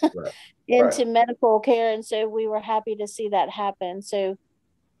into medical care, and so we were happy to see that happen. So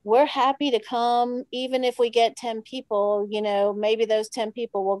we're happy to come, even if we get 10 people, maybe those 10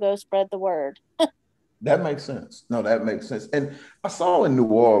 people will go spread the word. That makes sense. No, that makes sense. And I saw in New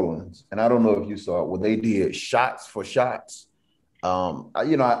Orleans, and I don't know if you saw it, where they did shots for shots.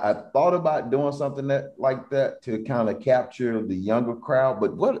 I thought about doing something like that to kind of capture the younger crowd,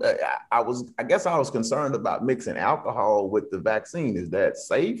 but I guess I was concerned about mixing alcohol with the vaccine. Is that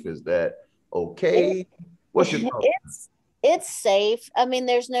safe? Is that okay? What's your thought? It's safe. I mean,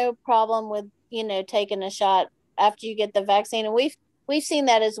 there's no problem with, taking a shot after you get the vaccine. And we've seen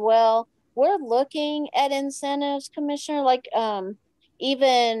that as well. We're looking at incentives, Commissioner, like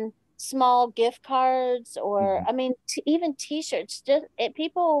even small gift cards or, even T-shirts.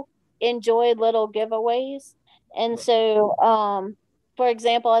 People enjoy little giveaways. And so, for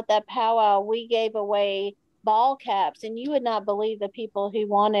example, at that powwow, we gave away ball caps, and you would not believe the people who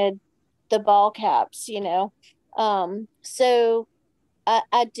wanted the ball caps, so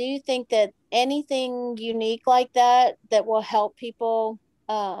I do think that anything unique like that will help people,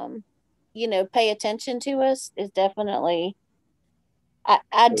 pay attention to us is definitely.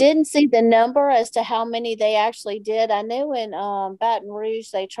 I didn't see the number as to how many they actually did. I know in Baton Rouge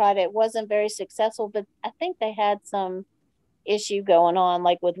they tried it. It wasn't very successful, but I think they had some issue going on,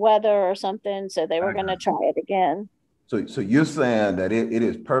 like with weather or something, so they were going to try it again. So you're saying that it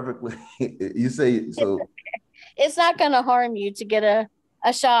is perfectly. You say so. It's not going to harm you to get a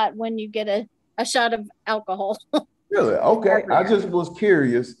shot when you get a shot of alcohol. Really? Okay. I just was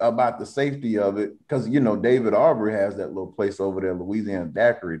curious about the safety of it because, David Aubrey has that little place over there, Louisiana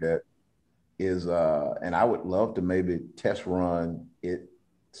Daiquiri, that is, and I would love to maybe test run it,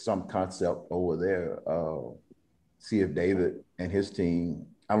 some concept over there, see if David and his team,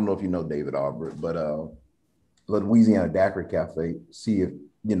 I don't know if you know David Aubrey, but Louisiana Daiquiri Cafe, see if,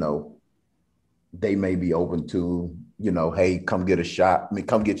 they may be open to, hey, come get a shot.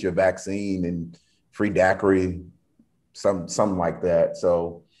 Come get your vaccine and free daiquiri, something like that.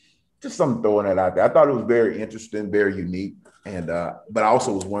 So just something throwing that out there. I thought it was very interesting, very unique. And, but I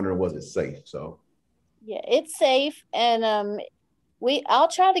also was wondering, was it safe? So. Yeah, it's safe. And I'll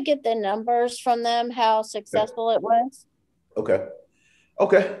try to get the numbers from them, how successful it was. Okay.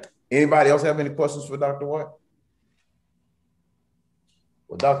 Anybody else have any questions for Dr. White?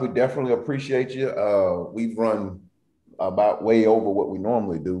 Well, Doc, we definitely appreciate you. We've run about way over what we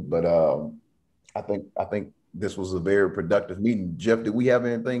normally do, but I think this was a very productive meeting. Jeff, do we have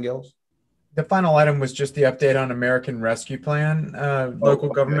anything else? The final item was just the update on American Rescue Plan, local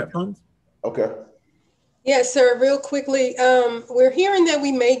government funds. Okay. Yes, sir. Real quickly, we're hearing that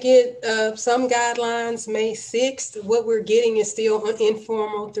we may get some guidelines May 6th. What we're getting is still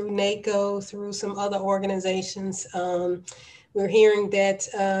informal through NACO, through some other organizations. We're hearing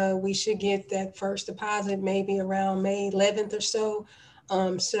that we should get that first deposit maybe around May 11th or so.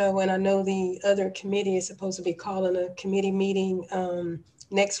 And I know the other committee is supposed to be calling a committee meeting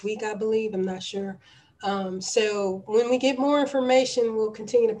next week, I believe. I'm not sure. So when we get more information, we'll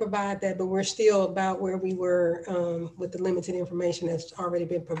continue to provide that, but we're still about where we were with the limited information that's already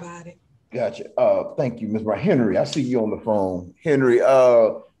been provided. Gotcha. Thank you, Ms. Brown. Henry, I see you on the phone. Henry,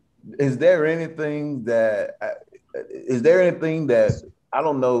 is there anything that I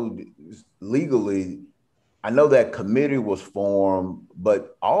don't know legally I know that committee was formed,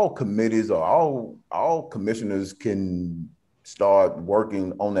 but all committees or all commissioners can start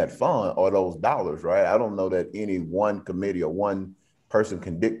working on that fund or those dollars, right? I don't know that any one committee or one person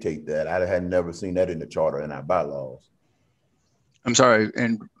can dictate that. I had never seen that in the charter and our bylaws. I'm sorry,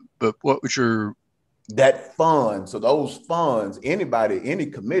 but what was your... That fund, so those funds, anybody, any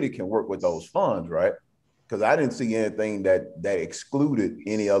committee can work with those funds, right? Because I didn't see anything that excluded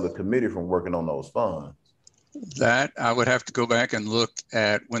any other committee from working on those funds. That I would have to go back and look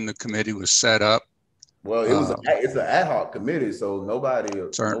at when the committee was set up. Well, it's an ad hoc committee, so nobody.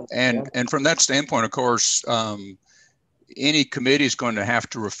 Sorry. And from that standpoint, of course, any committee is going to have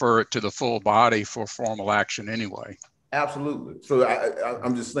to refer it to the full body for formal action anyway. Absolutely. So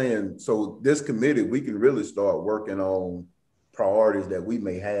I'm just saying, so this committee, we can really start working on priorities that we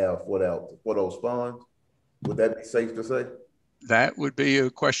may have for those funds. Would that be safe to say? That would be a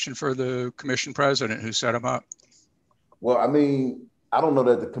question for the commission president who set them up. Well, I mean, I don't know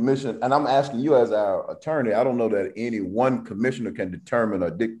that the commission, and I'm asking you as our attorney, I don't know that any one commissioner can determine or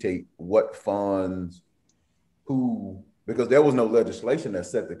dictate what funds, because there was no legislation that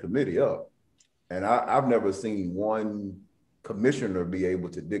set the committee up. And I've never seen one commissioner be able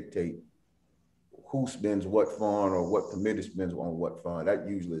to dictate who spends what fund or what committee spends on what fund. That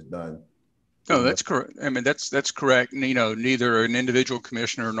usually is done. No, that's correct. I mean, that's correct. You know, neither an individual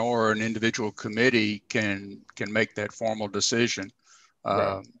commissioner nor an individual committee can make that formal decision.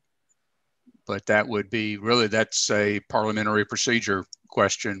 Right. But that would be really, that's a parliamentary procedure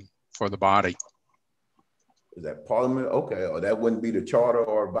question for the body. Is that parliament? Okay, or that wouldn't be the charter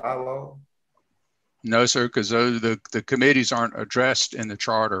or bylaw? No, sir, because the committees aren't addressed in the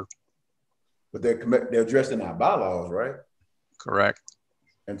charter. But they're addressed in our bylaws, right? Correct.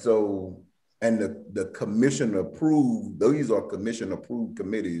 And so, and the commission approved, these are commission approved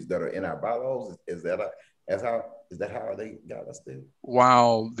committees that are in our bylaws. Is that how they got us there?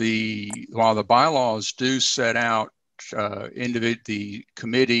 While the bylaws do set out the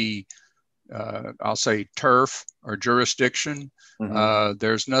committee, I'll say turf or jurisdiction,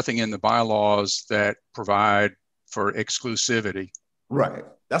 there's nothing in the bylaws that provide for exclusivity. Right.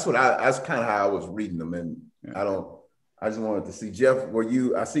 That's kind of how I was reading them. And yeah. I just wanted to see, Jeff,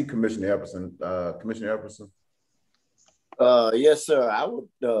 I see Commissioner Epperson. Commissioner Epperson? Yes, sir. I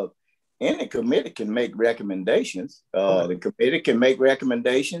would, any committee can make recommendations. The committee can make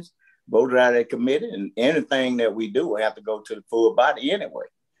recommendations, voted out of the committee, and anything that we do will have to go to the full body anyway.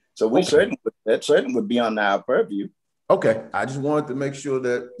 So that certainly would be on our purview. Okay. I just wanted to make sure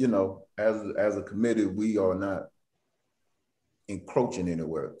that, you know, as a committee, we are not encroaching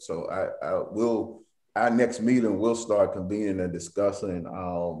anywhere. So our next meeting, we'll start convening and discussing,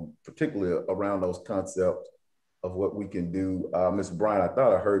 particularly around those concepts of what we can do. Ms. Bryant, I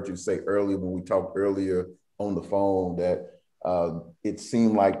thought I heard you say earlier when we talked earlier on the phone that it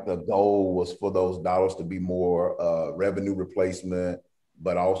seemed like the goal was for those dollars to be more revenue replacement,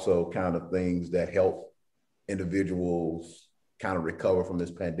 but also kind of things that help individuals kind of recover from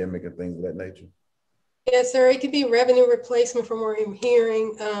this pandemic and things of that nature. Yes, sir. It could be revenue replacement from what I'm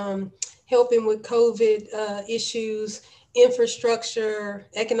hearing, helping with COVID issues, infrastructure,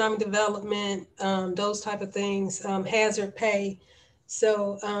 economic development, those type of things, hazard pay.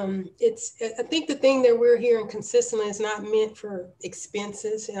 So I think the thing that we're hearing consistently is not meant for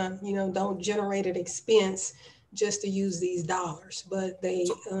expenses. You know, don't generate an expense just to use these dollars, but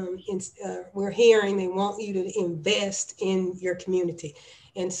we're hearing they want you to invest in your community.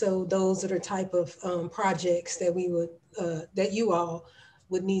 And so those are the type of projects that we would, that you all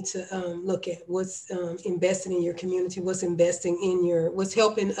would need to look at. What's investing in your community, what's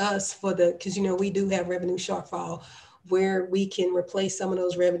helping us because, you know, we do have revenue shortfall where we can replace some of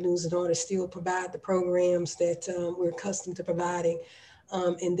those revenues in order to still provide the programs that we're accustomed to providing.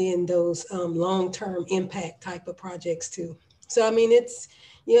 And then those long-term impact type of projects too. So, I mean, it's,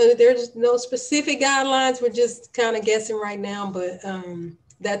 you know, there's no specific guidelines. We're just kind of guessing right now, but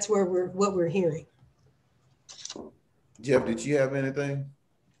that's what we're hearing. Jeff, did you have anything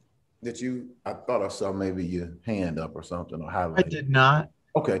I thought I saw maybe your hand up or something or highlighted? I did not.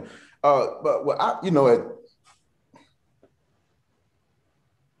 Okay. But you know,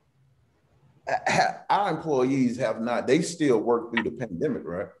 our employees they still work through the pandemic,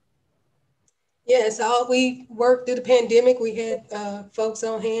 right? Yes, we worked through the pandemic. We had folks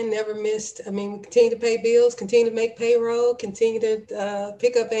on hand, never missed. I mean, we continue to pay bills, continue to make payroll, continue to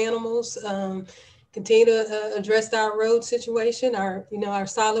pick up animals, continue to address our road situation. Our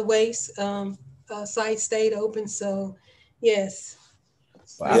solid waste site stayed open. So yes,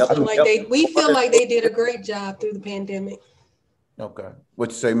 we feel like they did a great job through the pandemic. Okay.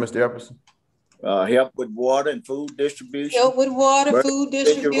 What you say, Mr. Epperson? help with water and food distribution. Help with water, food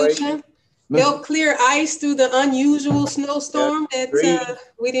distribution. Help clear ice through the unusual snowstorm that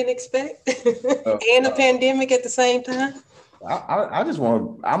we didn't expect, and a pandemic at the same time. I just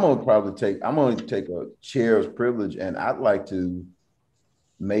want. I'm gonna take a chair's privilege, and I'd like to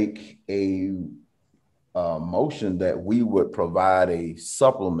make a motion that we would provide a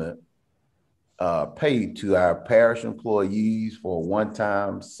supplement paid to our parish employees for a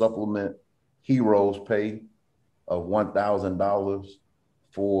one-time supplement heroes pay of $1,000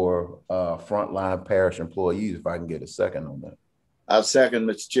 for frontline parish employees. If I can get a second on that. I'll second,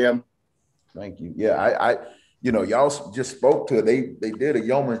 Mr. Chairman. Thank you. Yeah, I y'all just spoke to it. They did a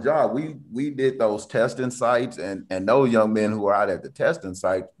yeoman's job. We did those testing sites, and those young men who are out at the testing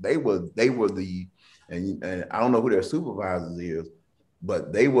site, they were the, and I don't know who their supervisors is,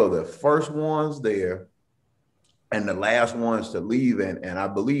 but they were the first ones there and the last ones to leave. And I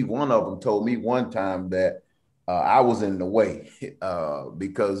believe one of them told me one time that I was in the way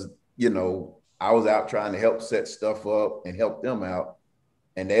because, I was out trying to help set stuff up and help them out.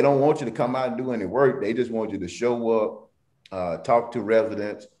 And they don't want you to come out and do any work. They just want you to show up, talk to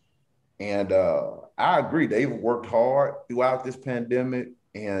residents. And I agree, they've worked hard throughout this pandemic.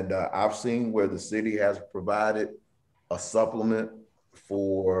 And I've seen where the city has provided a supplement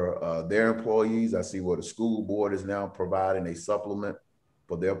for their employees. I see where the school board is now providing a supplement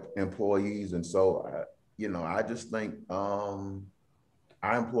for their employees. And so, I just think our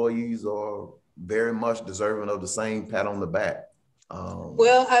employees are very much deserving of the same pat on the back.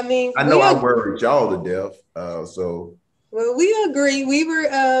 Well, I mean, I know I worried y'all to death. Well, we agree. We were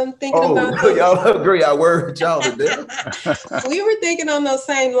thinking about. Y'all agree? I worried y'all to death. We were thinking on those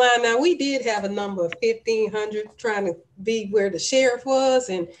same line. Now, we did have a number of 1,500 trying to be where the sheriff was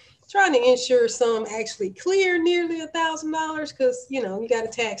and trying to ensure some actually clear nearly $1,000 because you got to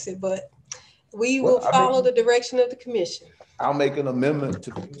tax it. But we will follow the direction of the commission. I'll make an amendment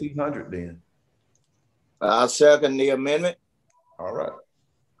to 1,500 then. I'll second the amendment. All right.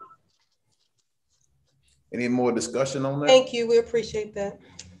 Any more discussion on that? Thank you. We appreciate that.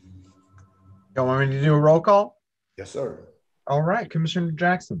 Y'all want me to do a roll call? Yes, sir. All right. Commissioner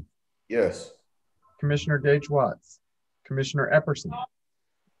Jackson. Yes. Commissioner Gage Watts. Commissioner Epperson.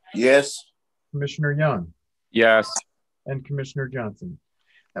 Yes. Commissioner Young. Yes. And Commissioner Johnson.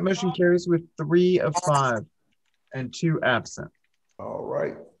 That motion carries with 3 of 5 and 2 absent. All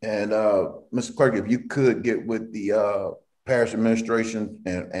right. And Mr. Clerk, if you could get with the parish administration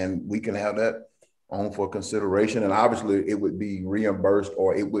and we can have that on for consideration. And obviously it would be reimbursed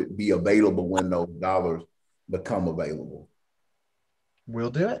or it would be available when those dollars become available. We'll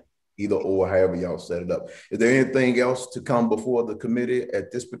do it. Either or, however y'all set it up. Is there anything else to come before the committee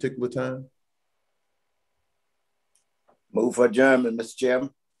at this particular time? Move for adjournment, Mr. Chairman.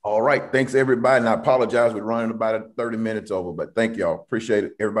 All right. Thanks, everybody. And I apologize for running about 30 minutes over, but thank y'all. Appreciate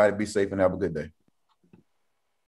it. Everybody be safe and have a good day.